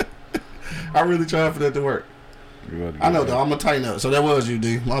 I really tried for that to work. I know, though. I'm gonna tighten up. So that was you,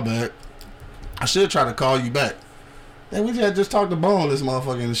 D. My bad. I should try to call you back. Then we just talked to Bone. This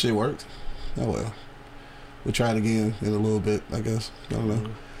motherfucker and the shit worked. Oh, well. We'll try it again in a little bit, I guess. I don't know.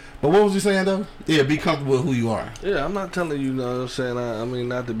 But what was you saying though? Yeah, be comfortable with who you are. Yeah, I'm not telling you, know what I'm saying? I mean,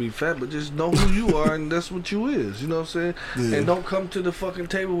 not to be fat, but just know who you are, and that's what you is. You know what I'm saying? Yeah. And don't come to the fucking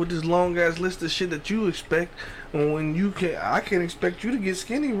table with this long ass list of shit that you expect. When you can't, I can't expect you to get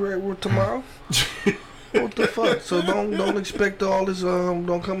skinny tomorrow. What the fuck? So don't expect all this.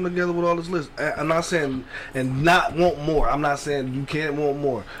 Don't come together with all this list. I'm not saying and not want more. I'm not saying you can't want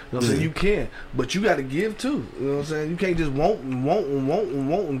more. You know what I'm saying? You can, but you got to give too. You know what I'm saying? You can't just want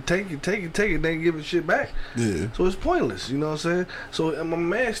and take it, then give the shit back. Yeah. So it's pointless. You know what I'm saying? So my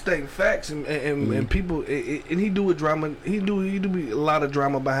man state facts and people and he do a drama. He do be a lot of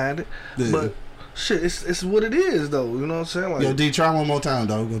drama behind it, but. Shit, it's what it is though. You know what I'm saying? Like, Yo, D, try one more time,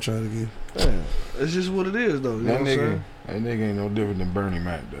 dog. Go try it again. Yeah, it's just what it is though. You know what I'm saying? That nigga ain't no different than Bernie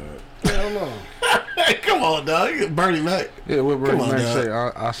Mac, dog. Hell no. Hey, come on, dog. Bernie Mac. Yeah, what Bernie Come on, Mac dog. say?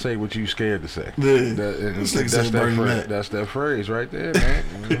 I say what you scared to say. Yeah. That's This nigga said Bernie Mac. That's that phrase right there,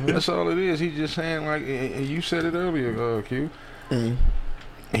 man. That's all it is. He's just saying like, and you said it earlier, Q. Mm.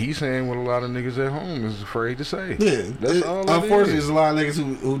 He's saying what a lot of niggas at home is afraid to say. Yeah. That's all it unfortunately, is. there's a lot of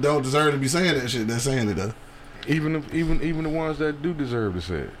niggas who don't deserve to be saying that shit. They're saying it though. Even the ones that do deserve to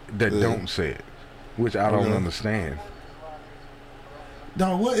say it, that don't say it, which I don't understand.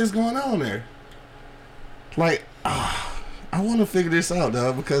 Dog, what is going on there? Like, I want to figure this out,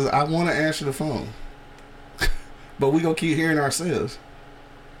 dog, because I want to answer the phone. But we gonna keep hearing ourselves.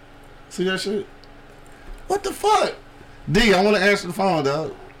 See that shit? What the fuck? D, I want to answer the phone,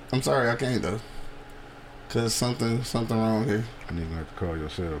 dog. I'm sorry, I can't though. Cause something wrong here. And you're gonna have to call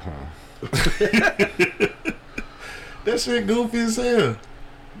yourself, huh? That shit goofy as hell.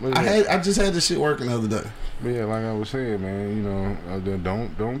 But yeah, I just had this shit working the other day. but yeah, like I was saying, man, you know,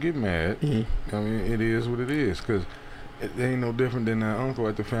 don't get mad. Mm-hmm. I mean, it is what it is, cause it ain't no different than that uncle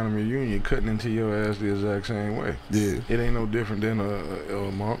at the family reunion cutting into your ass the exact same way. Yeah. It ain't no different than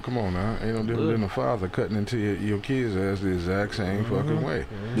a mom. Come on now, ain't no different than a father cutting into your kids' ass the exact same fucking way.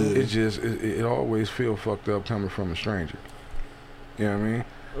 Yeah. It's just it always feel fucked up coming from a stranger. You know what I mean?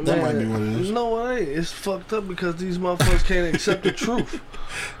 That might be what it is. No, it ain't. It's fucked up because these motherfuckers can't accept the truth.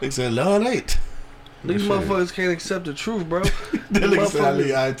 They said, Lord, ain't. These Shit. motherfuckers can't accept the truth, bro. That nigga said, I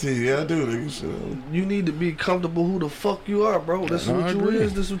Motherfuckers- need IT. Yeah, I do, nigga. Shit. You need to be comfortable who the fuck you are, bro. That's No, I what you agree.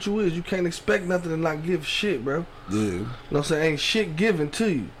 is. That's what you is. You can't expect nothing and not give shit, bro. Yeah. You know what I'm saying? Ain't shit given to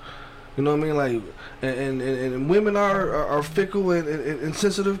you. You know what I mean? Like, and women are fickle and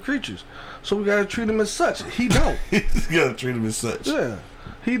sensitive creatures. So we gotta treat them as such. He don't. You gotta treat him as such. Yeah,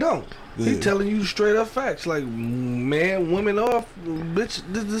 he don't. He Yeah. telling you straight up facts. Like, man, women off, bitch.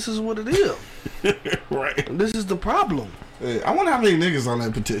 This is what it is. Right. This is the problem. Hey, I wonder how many niggas on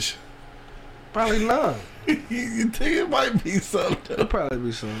that petition. Probably none. You think it might be something? It'll probably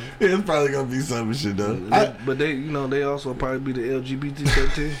be some. It's probably gonna be some shit though. But they, you know, they also probably be the LGBT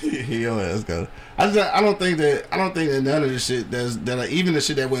 13. Your ass go. I don't think that none of the shit even the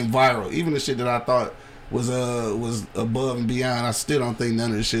shit that went viral, even the shit that I thought was above and beyond. I still don't think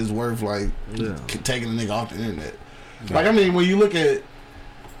none of the shit is worth like taking a nigga off the internet. Like, I mean, when you look at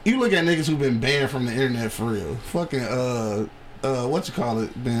niggas who've been banned from the internet for real. Fucking what you call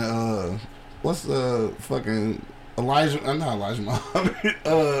it? Been what's fucking Elijah? Not Elijah Muhammad.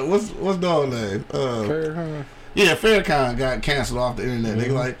 What's dog name? Farrakhan. Yeah, Farrakhan got canceled off the internet.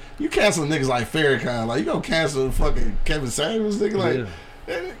 Nigga, like, you cancel niggas like Farrakhan, like, you gonna cancel fucking Kevin Samuels, nigga,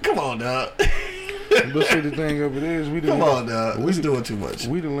 like, come on, dog. But see, the thing of it is, Come on, dog. We doing too much.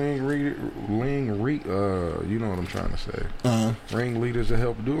 We the you know what I'm trying to say. Ring leaders that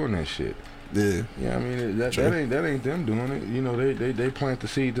help doing that shit. Yeah. Yeah, I mean that ain't them doing it. You know, they plant the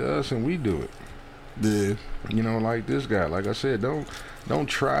seed to us and we do it. Yeah. You know, like this guy. Like I said, don't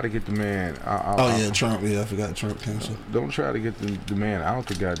try to get the man. Trump. Yeah, I forgot Trump canceled. Don't try to get the man out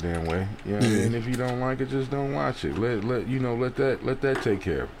the goddamn way. You know what I mean? If you don't like it, just don't watch it. Let that take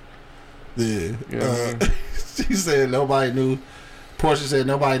care of it. Yeah. You know what I mean? She said nobody knew. Portia said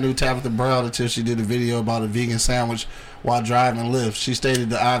nobody knew Tabitha Brown until she did a video about a vegan sandwich while driving Lyft. She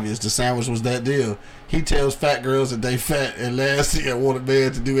stated the obvious. The sandwich was that deal. He tells fat girls that they fat, and last year want a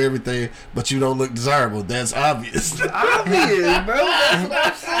man to do everything, but you don't look desirable. That's obvious. Obvious, bro. That's what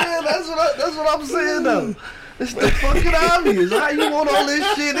I'm saying. That's what I'm saying, though. It's the fucking obvious. How you want all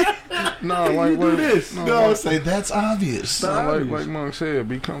this shit? No, like do this. No, say that's obvious. Like Monk said,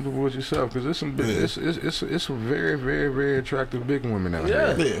 be comfortable with yourself because it's some big, it's some very, very, very attractive big women out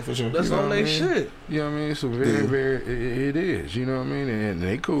here. Yeah, for sure. That's You know on what I their mean? shit. You know what I mean? It's a very, it is. You know what I mean? And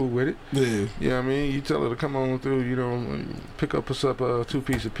they cool with it. Yeah. You know what I mean? You tell her to come on through, you know, pick up us up a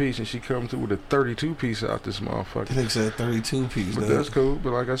 2-piece apiece, and she come through with a 32-piece out this motherfucker. I think said 32 piece. But that's cool.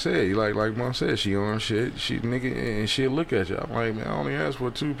 But like I said, like Mom said, she on her shit. She, you nigga, and she'll look at you. I'm like, man, I only asked for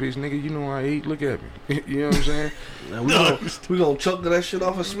a 2-piece, nigga. You know I eat. Look at me. You know what I'm saying? Now we gonna chuck that shit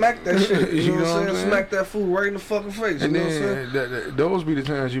off and smack that shit. You know what I'm saying? Smack that food right in the fucking face. And you know what I'm then those be the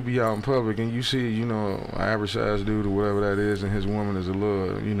times you be out in public and you see, you know, an average size dude or whatever that is, and his woman is a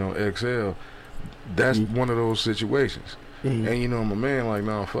little, you know, XL. That's one of those situations. And you know, my man like,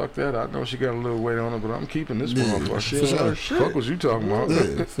 no, fuck that. I know she got a little weight on her, but I'm keeping this motherfucker. For sure. Fuck what you talking about.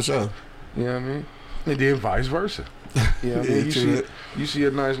 Yeah, for sure. You know what I mean? And then vice versa. You know what I mean? You see a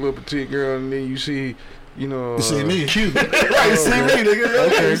nice little petite girl, and then you see, you know, You see me. Cute. Right, you see me, nigga.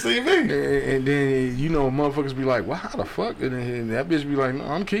 Okay. You see me. And then, you know, motherfuckers be like, well, how the fuck? And that bitch be like, no,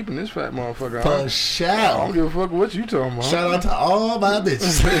 I'm keeping this fat motherfucker. I For don't sure. give a fuck what you talking about. Shout out to all my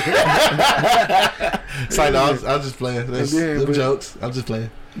bitches. It's like, no, I'm just playing. That's them jokes. I'm just playing.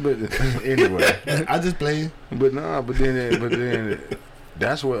 But anyway. I just playing. But then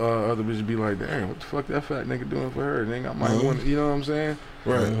that's what other bitches be like, damn, what the fuck that fat nigga doing for her? Nigga, I might want to, you know what I'm saying?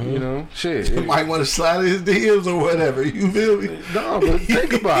 Right. You know, shit. You might want to slide in his DMs or whatever. You feel me? No, but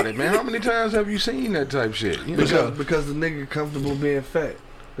think about it, man. How many times have you seen that type shit? You know? Because the nigga comfortable being fat.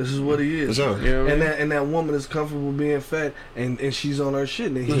 This is what he is. For sure. You know what I mean? And that woman is comfortable being fat, and she's on her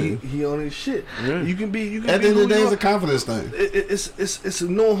shit, and he on his shit. Yeah. You can be. At the end of the day, it's a confidence thing. It's a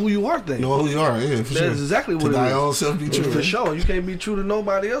knowing who you are thing. Know who you are, yeah, for That's sure. exactly what To it thy is. own self be true. For sure. You can't be true to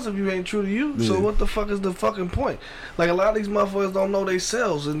nobody else if you ain't true to you. Yeah. So what the fuck is the fucking point? Like, a lot of these motherfuckers don't know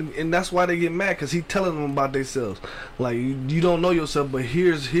themselves, and that's why they get mad, because he telling them about themselves. Like, you don't know yourself, but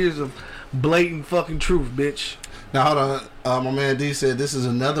here's a blatant fucking truth, bitch. Now hold on, my man D said this is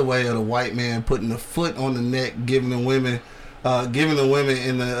another way of the white man putting the foot on the neck, giving the women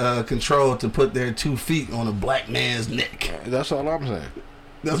in the control to put their 2 feet on a black man's neck. That's all I'm saying.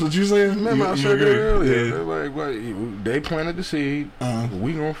 That's what you saying? Remember, I said that agree? earlier. Yeah. They're like, they planted the seed.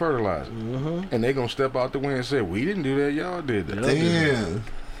 We gonna fertilize it, and they gonna step out the way and say, "We didn't do that. Y'all did that." Damn.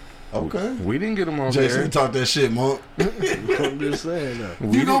 Okay. We didn't get them off Jason there. talk that shit, Monk. I'm just saying that.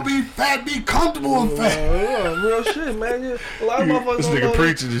 You gonna be fat, be comfortable and fat. Yeah, real shit, man. Yeah. A lot of motherfuckers This don't nigga know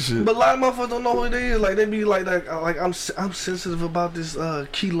preaching this shit. But a lot of motherfuckers don't know who it is. Like, they be like I'm sensitive about this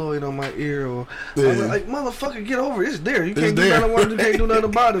keloid on my ear, or Yeah. like, motherfucker, get over it. It's there. You It's can't do there. nothing. You can't do nothing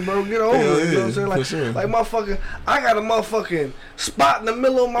about it, bro. Get over Hell it. You know what I'm yeah, saying? Like, for sure. like, motherfucker, I got a motherfucking spot in the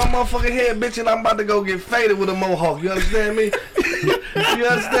middle of my motherfucking head, bitch, and I'm about to go get faded with a mohawk. You understand me? You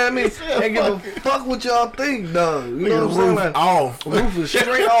understand me? Ain't give a fuck what y'all think, dog. You know what I'm saying? Roof Like, off. roof is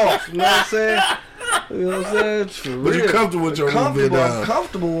straight off. You know what I'm saying? You know what I'm saying? For But you real. comfortable with your roof being Comfortable. down. I'm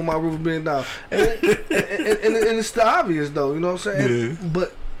comfortable with my roof being down. And it's still obvious, though. You know what I'm saying? Yeah.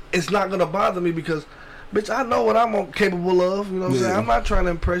 But it's not going to bother me because, bitch, I know what I'm capable of. You know what I'm saying? Yeah. I'm not trying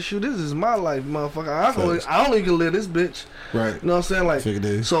to impress you. This is my life, motherfucker. I only can live this bitch. Right. You know what I'm saying? Like, Figured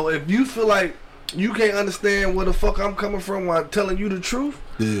it. so if you feel like you can't understand where the fuck I'm coming from while telling you the truth,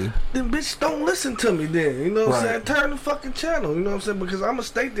 Yeah. then bitch, don't listen to me then. You know what I'm Right. saying? Turn the fucking channel. You know what I'm saying? Because I'm gonna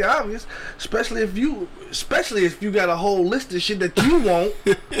state the obvious, especially if you got a whole list of shit that you want.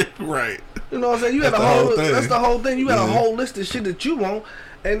 Right. You know what I'm saying? You got That's a the whole whole thing. that's the whole thing. You got a Yeah. whole list of shit that you want,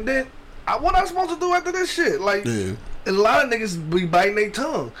 and then what I'm supposed to do after this shit? Like, Yeah. a lot of niggas be biting their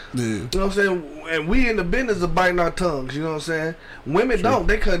tongue. Yeah. You know what I'm saying? And we in the business of biting our tongues. You know what I'm saying? Women don't.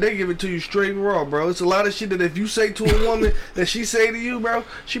 They give it to you straight and raw, bro. It's a lot of shit that if you say to a woman that she say to you, bro,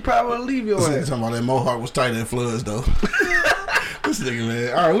 she probably will leave your This nigga ass. talking about that mohawk was tight in floods though. This nigga,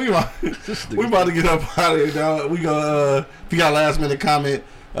 man. All right, we about to get up out of here, dog. We go. If you got a last minute comment,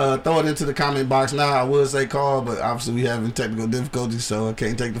 throw it into the comment box now. I would say call, but obviously we having technical difficulties, so I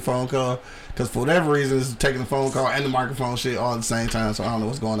can't take the phone call because for whatever reason it's taking the phone call and the microphone shit all at the same time. So I don't know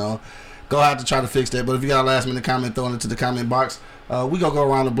what's going on. Go have to try to fix that. But if you got a last minute comment, throw it into the comment box. We gonna go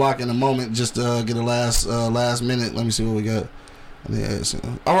around the block in a moment just to get a last minute. Let me see what we got. And they ask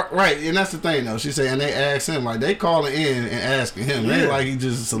him. All right, and that's the thing though. She said, and they ask him like they calling in and asking him. It ain't like he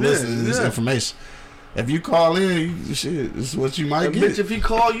just soliciting this information. If you call in, shit, it's what you might get. Bitch, if he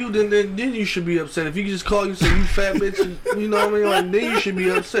call you, then you should be upset. If he just call you, say you fat bitch, you know what I mean? Like, then you should be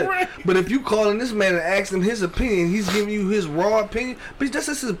upset. Right. But if you calling this man and asking him his opinion, he's giving you his raw opinion. Bitch, that's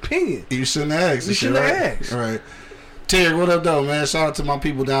just his opinion. You shouldn't ask. You shouldn't ask. All right. Terry, what up, though, man? Shout out to my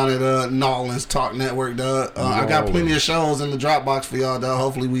people down at Nolans Talk Network, dog. I got plenty of shows in the Dropbox for y'all, dog.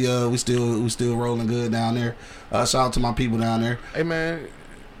 Hopefully, we still rolling good down there. Shout out to my people down there. Hey man,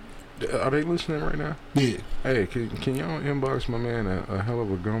 are they listening right now? Yeah. Hey, can y'all inbox my man a hell of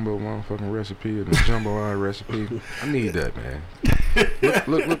a gumbo motherfucking recipe and a jumbo eye recipe? I need that, man.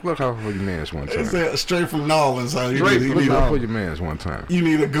 Look out for your man's one time. Straight from Nolans, huh? Look out for your man's one time. You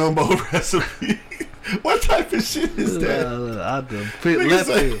need a gumbo recipe. What type of shit is that? I done fit left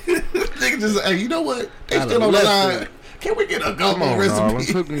field. Nigga just, hey, you know what? They I'd still on the love line. Can we get a Come gumbo on, Nolan,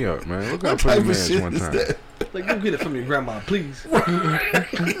 recipe? hook me up, man. Look What out for the type of man shit one is time. that? Like, go get it from your grandma, please. Like,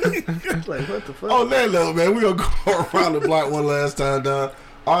 what the fuck? On that level, man, we gonna go around the block one last time, dog.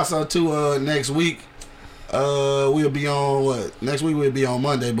 Also, too, next week, we'll be on what? Next week we'll be on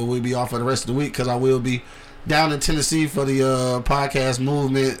Monday, but we'll be off for the rest of the week because I will be down in Tennessee for the podcast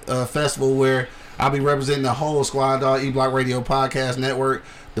movement festival where I'll be representing the whole squad, dog. E-Block Radio Podcast Network,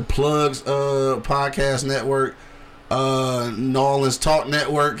 the Plugs Podcast Network, Nolan's Talk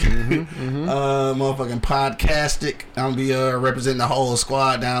Network, motherfucking Podcastic. I'm gonna be representing the whole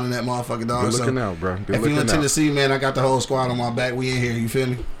squad down in that motherfucking dog. Good looking out, bro. Good If you're looking in out. Tennessee, man, I got the whole squad on my back. We in here, you feel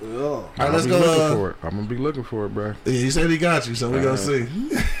me? Oh. All right, let's I'm go. looking for it. I'm gonna be looking for it, bro. Yeah, he said he got you, so we gonna see.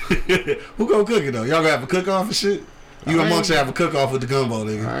 Who gonna cook it though? Y'all gonna have a cook off and shit? You and Monk should have a cook off with the gumbo,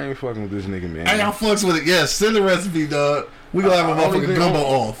 nigga. I ain't fucking with this nigga, man. Hey, y'all fucks with it. Yes, send the recipe, dog. We gonna have a motherfucking gumbo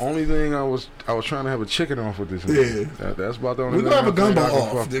off. Only thing I was trying to have a chicken off with this nigga. Yeah. That's about the only We thing. gonna have a I think gumbo I can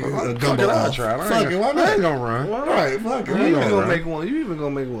off, fuck- nigga. A Fuck gumbo it, I'll off. try it. Fuck it, why I not? ain't gonna run. Right, fuck it. You even gonna gonna run. make one. You even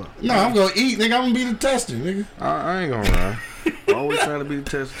gonna make one. No, I'm gonna eat, nigga. I'm gonna be the tester, nigga. I ain't gonna run. Always trying to be the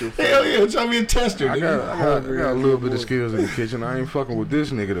tester. Hell yeah, trying to be a tester, I nigga. got a little bit of skills in the kitchen. I ain't fucking with this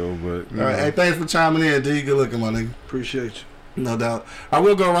nigga though, but you All right, know. hey, thanks for chiming in, D. Good looking, my nigga. Appreciate you. No doubt. I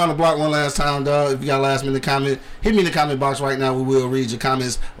will go around the block one last time, dog. If you got a last minute comment, hit me in the comment box right now. We will read your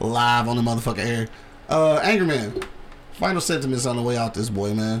comments live on the motherfucking air. Angry Man, final sentiments on the way out this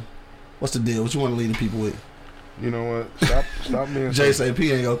boy, man. What's the deal? What you want to leave the people with? You know what? Stop being. Jay say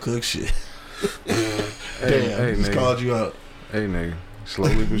P ain't gonna cook shit. Damn, just nigga. called you out. Hey, nigga.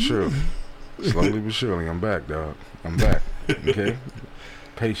 Slowly but surely. Slowly but surely. I'm back, dog. I'm back. Okay?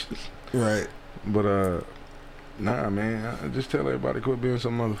 Patience. Right. But, nah, man. I just tell everybody quit being so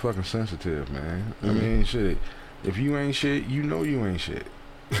motherfucking sensitive, man. I Mhm. mean, shit. If you ain't shit, you know you ain't shit.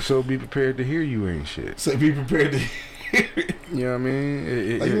 So be prepared to hear you ain't shit. So be prepared to. You know what I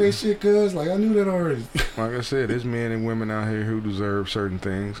mean? Like you ain't shit, cuz. Like I knew that already. Like I said, there's men and women out here who deserve certain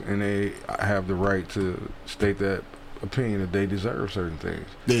things, and they have the right to state that opinion that they deserve certain things.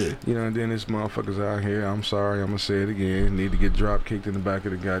 Yeah. You know, and then there's motherfuckers out here, I'm sorry, I'm gonna say it again, need to get drop kicked in the back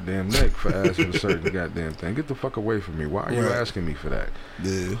of the goddamn neck for asking a certain goddamn thing. Get the fuck away from me. Why are you Right. asking me for that?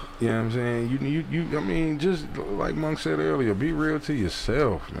 Yeah. You know what I'm saying? You I mean, just like Monk said earlier, be real to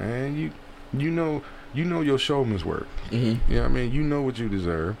yourself, man. You know your showman's work. Mm-hmm. You know what I mean? You know what you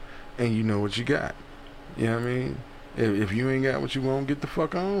deserve, and you know what you got. You know what I mean? If you ain't got what you want, get the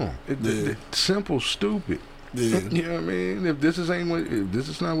fuck on. Simple, stupid. Yeah. You know what I mean? If this is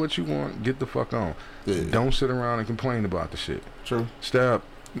not what you want, get the fuck on. Yeah. Don't sit around and complain about the shit. True. Stop.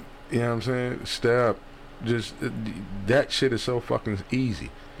 You know what I'm saying? Stop. Just that shit is so fucking easy.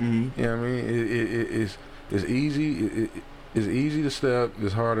 Mm-hmm. You know what I mean? It's easy. It's easy to step.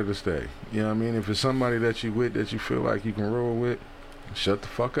 It's harder to stay. You know what I mean? If it's somebody that you with that you feel like you can roll with, shut the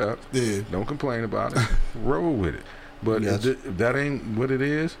fuck up. Yeah. Don't complain about it. Roll with it. But Gotcha. if that ain't what it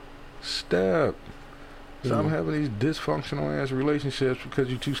is, stop. Stop Mhm. having these dysfunctional ass relationships because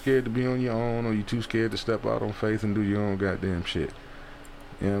you're too scared to be on your own or you're too scared to step out on faith and do your own goddamn shit.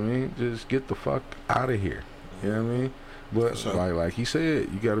 You know what I mean? Just get the fuck out of here. You know what I mean? But So- like he said,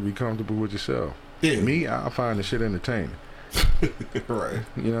 you got to be comfortable with yourself. Yeah. Me, I find the shit entertaining. Right.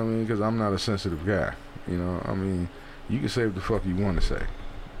 You know what I mean? Because I'm not a sensitive guy. You know, I mean, you can say what the fuck you want to say.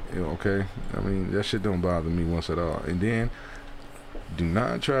 You know, okay? I mean, that shit don't bother me once at all. And then, do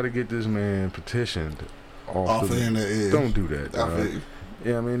not try to get this man petitioned Off the in the air. Don't do that. I dog. feel you.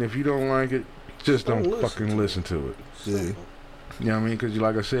 Yeah, I mean, if you don't like it, just don't Don't listen fucking to listen to it. Yeah. You know what I mean? Because,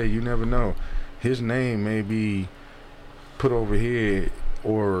 like I said, you never know. His name may be put over here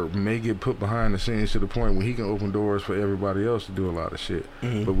or may get put behind the scenes to the point where he can open doors for everybody else to do a lot of shit.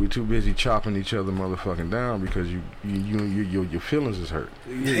 Mm-hmm. But we too busy chopping each other motherfucking down because your feelings is hurt.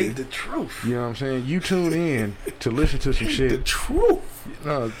 You hate the truth. You know what I'm saying? You tune in to listen to some The shit. truth.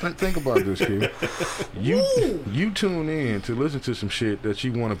 No, think about this, kid. You tune in to listen to some shit that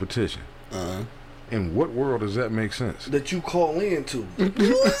you want to petition. Uh-huh. In what world does that make sense? That you call into.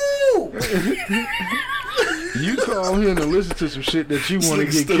 You call in to listen to some shit that you want to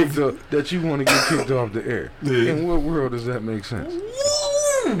This get nigga kicked off. That you want to get kicked off the air. Yeah. In what world does that make sense?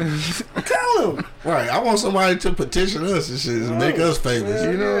 Tell him. Right. I want somebody to petition us and shit and make us famous.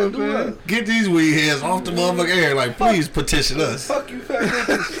 You know what I'm do saying? Get these weed heads off the motherfucking air. Like, please petition us. Fuck you, fat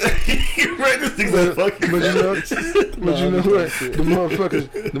niggas. Right, this thing's like fucking. But you know what?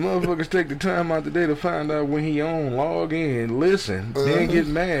 The motherfuckers take the time out the day to find out when he on, log in, listen, then get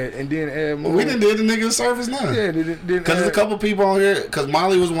mad, and then add more. We done did the nigga surface now. Yeah, because there's a couple people on here. Because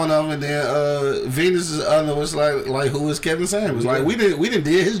Molly was one of them, and then Venus is other was like who is Kevin Samuels? Like we didn't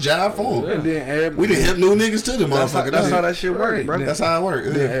did his job for him. And then add, we didn't hit new niggas to the motherfucker. That's how that shit works, bro. That's how it works.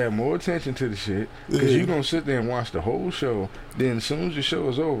 Then add more attention to the shit, because you gonna sit there and watch the whole show. Then as soon as the show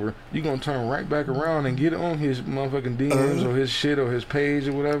is over, you gonna turn right back around and get on his motherfucking DMs or his shit or his page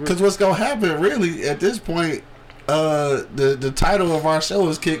or whatever. Because what's gonna happen really at this point? The title of our show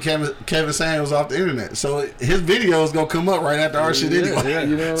is kick Kevin Samuels off the internet, so his video is gonna come up right after our shit anyway. Yeah.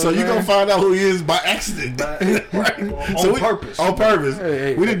 You know So you gonna find out who he is by accident, right? On purpose. On purpose.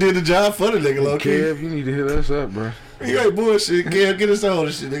 Hey, we done did the job for the nigga, low key. Kev, you need to hit us up, bro. You ain't bullshit, Kev. Get us on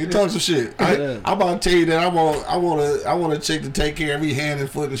this shit, nigga. Talk some shit. I'm about to tell you that I want a chick to take care of me hand and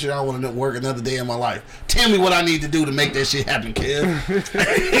foot and shit. I want to work another day in my life. Tell me what I need to do to make that shit happen, Kev.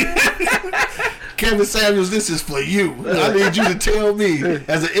 Kevin Samuels, this is for you. I need you to tell me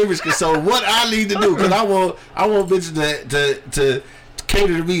as an image consultant what I need to do, because I want bitches to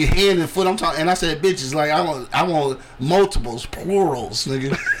cater to me hand and foot. I'm talking, and I said bitches like I want multiples, plurals,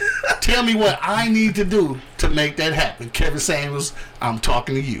 nigga. Tell me what I need to do to make that happen, Kevin Samuels. I'm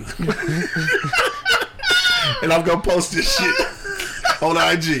talking to you, and I'm gonna post this shit on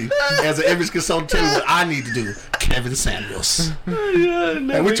IG as an image consultant. Tell me what I need to do, Kevin Samuels.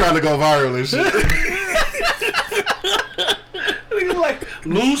 And we trying to go viral and shit. Nigga like,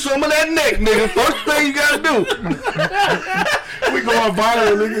 lose some of that neck, nigga. First thing you gotta do. We going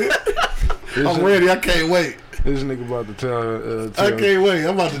viral, nigga. I'm ready. I can't wait. This nigga about to tell I can't wait.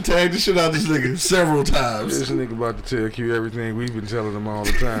 I'm about to tag the shit out of this nigga several times. This nigga about to tell Q everything we've been telling him all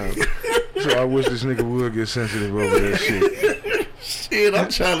the time. So I wish this nigga would get sensitive over that shit. Shit, I'm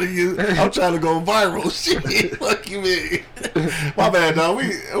trying to go viral. Shit, fuck you, man. My bad, dog.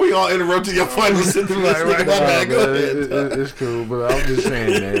 We all interrupted your final sentence. Right. My bad. Go ahead. It's cool, but I'm just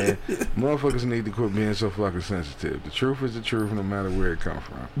saying, man, motherfuckers need to quit being so fucking sensitive. The truth is the truth, no matter where it comes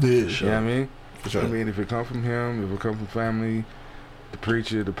from. Yeah, sure. You know what I mean? Sure. I mean, if it come from him, if it come from family, the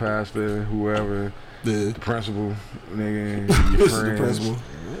preacher, the pastor, whoever, the principal, nigga, your friends, the principal.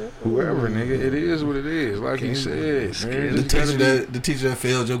 Whoever, nigga, it is what it is. Like he said, man, the teacher that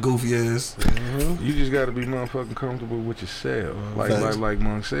failed your goofy ass. You just got to be motherfucking comfortable with yourself. Like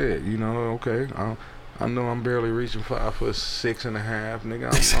Monk said, you know, okay, I know I'm barely reaching 5'6.5",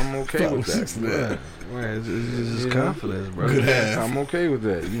 nigga. I'm okay with that. Man, it's just confidence, bro. Good half. I'm okay with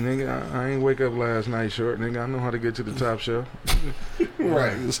that. You nigga, I ain't wake up last night short, nigga. I know how to get to the top shelf.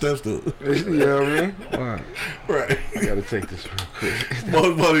 Right, the steps to it. You know what I mean? Right. I gotta take this real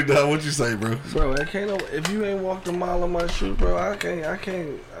quick. Money dog, what you say, bro? Bro, I can't. If you ain't walked a mile in my shoes, bro, I can't.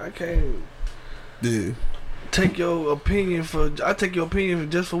 Yeah. Take your opinion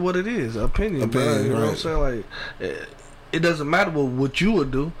just for what it is. Opinion, bro. You know what I'm saying? Like, it doesn't matter what you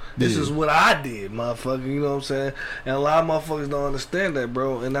would do. This is what I did, motherfucker. You know what I'm saying? And a lot of motherfuckers don't understand that,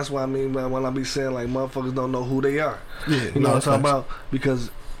 bro. And that's what I mean by when I be saying, like, motherfuckers don't know who they are. Yeah, you know what I'm talking about? Because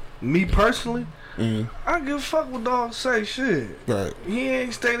me personally, I give a fuck what dogs say. Shit. Right. He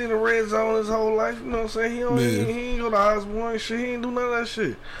ain't stayed in the red zone his whole life. You know what I'm saying? He ain't go to Osborne shit. He ain't do none of that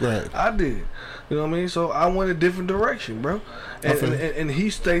shit. Right. I did. You know what I mean? So I went a different direction, bro. And he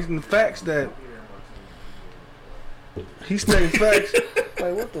stating the facts that. He stating facts.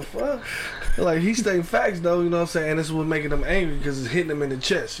 Like, what the fuck? Like, he stating facts, though, you know what I'm saying? And this is what making them angry because it's hitting them in the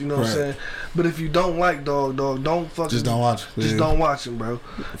chest, you know what I'm saying? But if you don't like dog, don't fucking. Just don't watch. Just don't watch him, bro.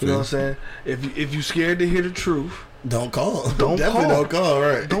 You know what I'm saying? If you scared to hear the truth, don't call. Definitely don't call,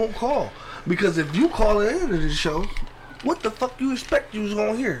 right? Don't call. Because if you call it into the show, what the fuck you expect you was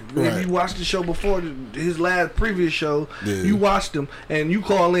gonna hear? Right. If you watched the show before his last previous show, you watched him and you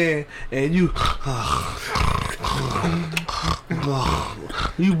call in and you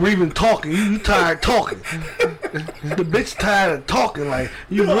breathing talking, you tired talking. The bitch tired of talking, like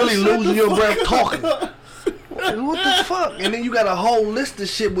you really losing your breath talking. Like, what the fuck? And then you got a whole list of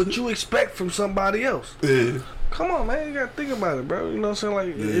shit what you expect from somebody else. Yeah. Come on, man, you gotta think about it, bro. You know what I'm saying?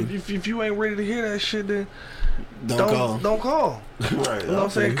 Like if you ain't ready to hear that shit, then don't call. Right. You know what I'm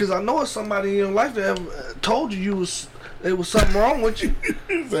saying? Because I know it's somebody in your life that have told you there was something wrong with you.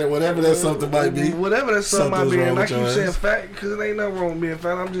 Say whatever that something might be. Whatever that something might be. And I keep saying fat because it ain't nothing wrong with being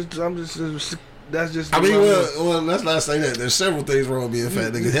fat. I'm just. That's just. I mean, well, let's not say that. There's several things wrong with being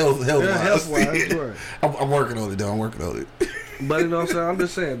fat, nigga. Health wise. Right. I'm working on it, though. I'm working on it. But you know what I'm saying? I'm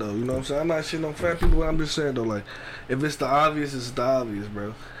just saying though. You know what I'm saying? I'm not shitting on fat people. But I'm just saying though, like, if it's the obvious, it's the obvious,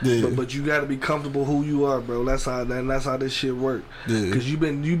 bro. Yeah. But you gotta be comfortable who you are, bro. That's how this shit work. Yeah. Cause you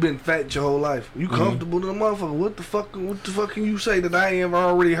been fat your whole life. You comfortable to the motherfucker. What the fuck can you say that I ain't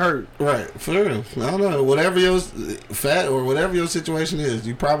already heard? Right, for real. I don't know. Whatever your fat or whatever your situation is,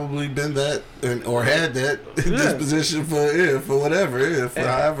 you probably been that or had that disposition for whatever, for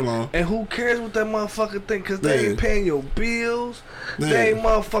however long. And who cares what that motherfucker think? Cause they ain't paying your bills. They ain't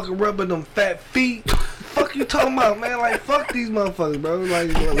motherfucking rubbing them fat feet. Fuck you talking about, man? Like, fuck these motherfuckers, bro.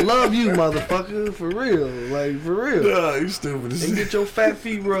 Like, love you, motherfucker. For real. Like, for real. No, you stupid. And get your fat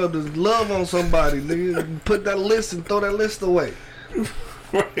feet rubbed and love on somebody, nigga. Put that list and throw that list away.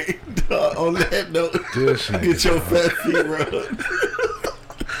 Right. On that note, get your fat feet rubbed.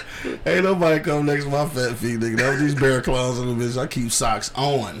 Ain't nobody come next to my fat feet, nigga. That was these bear claws on the bitch. I keep socks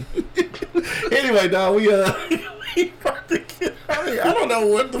on. Anyway, dog, we about to get. I don't know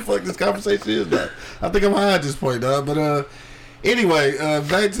what the fuck this conversation is, dog. I think I'm high at this point, dog. But anyway,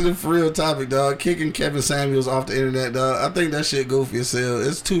 back to the for real topic, dog. Kicking Kevin Samuels off the internet, dog. I think that shit goofy as hell.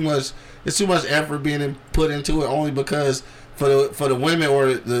 It's too much effort being put into it only because for the women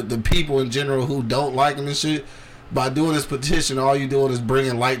or the people in general who don't like him and shit. By doing this petition, all you doing is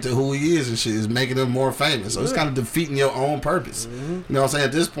bringing light to who he is and shit. Is making him more famous. So it's kind of defeating your own purpose. Mm-hmm. You know what I'm saying?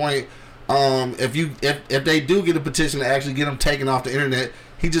 At this point, if they do get a petition to actually get him taken off the internet,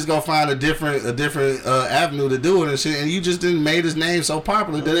 he just gonna find a different avenue to do it and shit. And you just didn't made his name so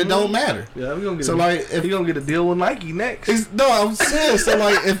popular that it don't matter. Yeah, we gonna get he gonna get a deal with Nike next. No, I'm saying so.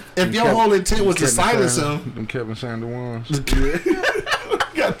 Like if your whole intent was to silence him, them Kevin Sander ones.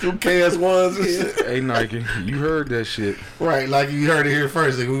 Got them KS1s and shit. Hey Nike, you heard that shit. Right, like you heard it here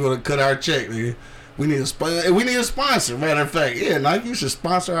first. Nigga. We're gonna cut our check, nigga. We need a sponsor. Matter of fact, yeah, Nike, you should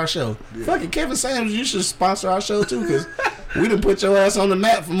sponsor our show. Yeah. Fucking Kevin Samuels, you should sponsor our show too, because we done put your ass on the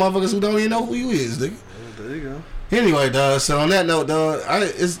map for motherfuckers who don't even know who you is, nigga. There you go. Anyway, dog. So on that note, dog,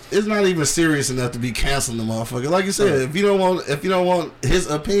 it's not even serious enough to be canceling the motherfucker. Like you said, if you don't want his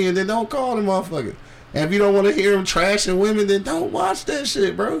opinion, then don't call the motherfucker. And if you don't want to hear him trashing women, then don't watch that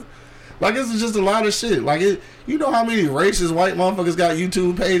shit, bro. Like, this is just a lot of shit. Like, you know how many racist white motherfuckers got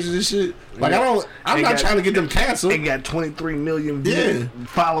YouTube pages and shit? Like, I'm not trying to get them canceled. They got 23 million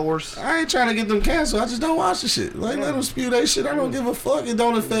followers. I ain't trying to get them canceled. I just don't watch the shit. Like, let them spew that shit. I don't give a fuck. It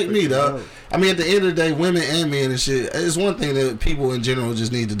don't affect me, dog. I mean, at the end of the day, women and men and shit, it's one thing that people in general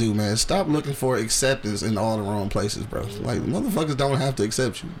just need to do, man. Stop looking for acceptance in all the wrong places, bro. Like, motherfuckers don't have to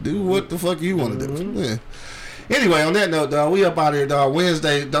accept you. Do what the fuck you want to do. Yeah. Anyway, on that note, dog, we up out here, dog.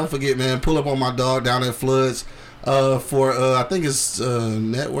 Wednesday, don't forget, man, pull up on my dog down at Floods for, I think it's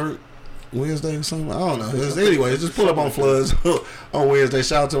Network Wednesday or something. I don't know. Anyway, just pull up on Floods on Wednesday.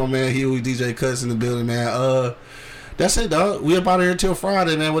 Shout out to my man Huey, DJ Cuts in the building, man. That's it, dog. We up out here until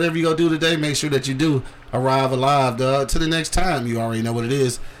Friday, man. Whatever you go do today, make sure that you do arrive alive, dog. Till the next time, you already know what it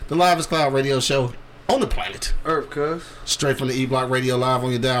is. The Live is Cloud radio show on the planet Earth, cuz. Straight from the E-Block Radio live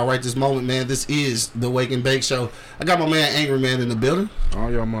on your dial right this moment, man. This is the Wake and Bake Show. I got my man Angry Man in the building.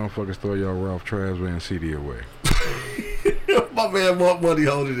 All y'all motherfuckers throw y'all Ralph Tresvant CD away. My man Mark Money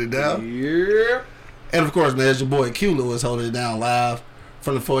holding it down. Yeah. And of course, man, it's your boy Q Lewis holding it down live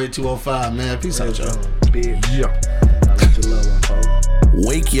from the 48205, man. Peace out, y'all. Yeah. I let you love one, folks.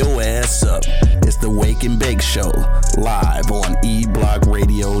 Wake your ass up. It's the Wake and Bake Show live on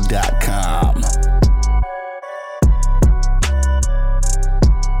eblockradio.com.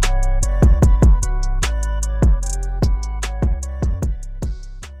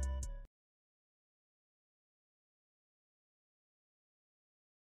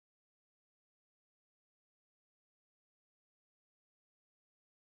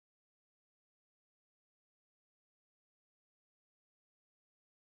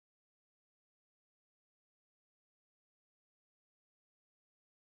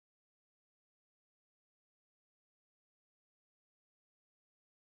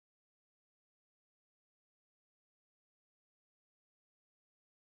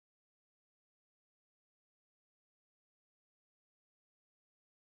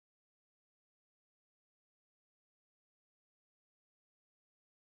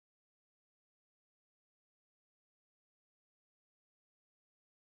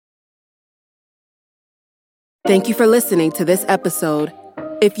 Thank you for listening to this episode.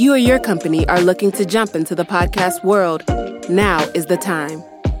 If you or your company are looking to jump into the podcast world, now is the time.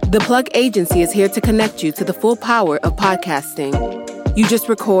 The Plug Agency is here to connect you to the full power of podcasting. You just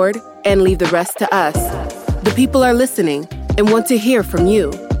record and leave the rest to us. The people are listening and want to hear from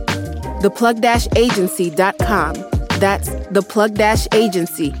you. theplug-agency.com. That's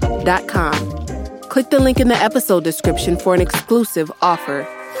theplug-agency.com. Click the link in the episode description for an exclusive offer.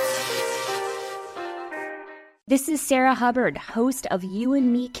 This is Sarah Hubbard, host of You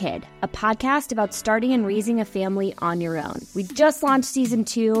and Me Kid, a podcast about starting and raising a family on your own. We just launched season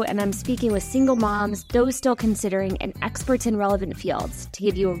 2, and I'm speaking with single moms, those still considering, and experts in relevant fields to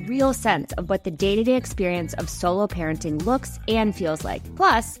give you a real sense of what the day-to-day experience of solo parenting looks and feels like.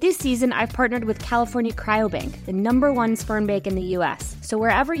 Plus, this season, I've partnered with California Cryobank, the #1 sperm bank in the U.S. So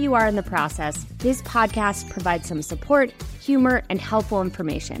wherever you are in the process, this podcast provides some support, humor, and helpful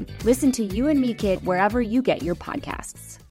information. Listen to You and Me Kid wherever you get your podcasts.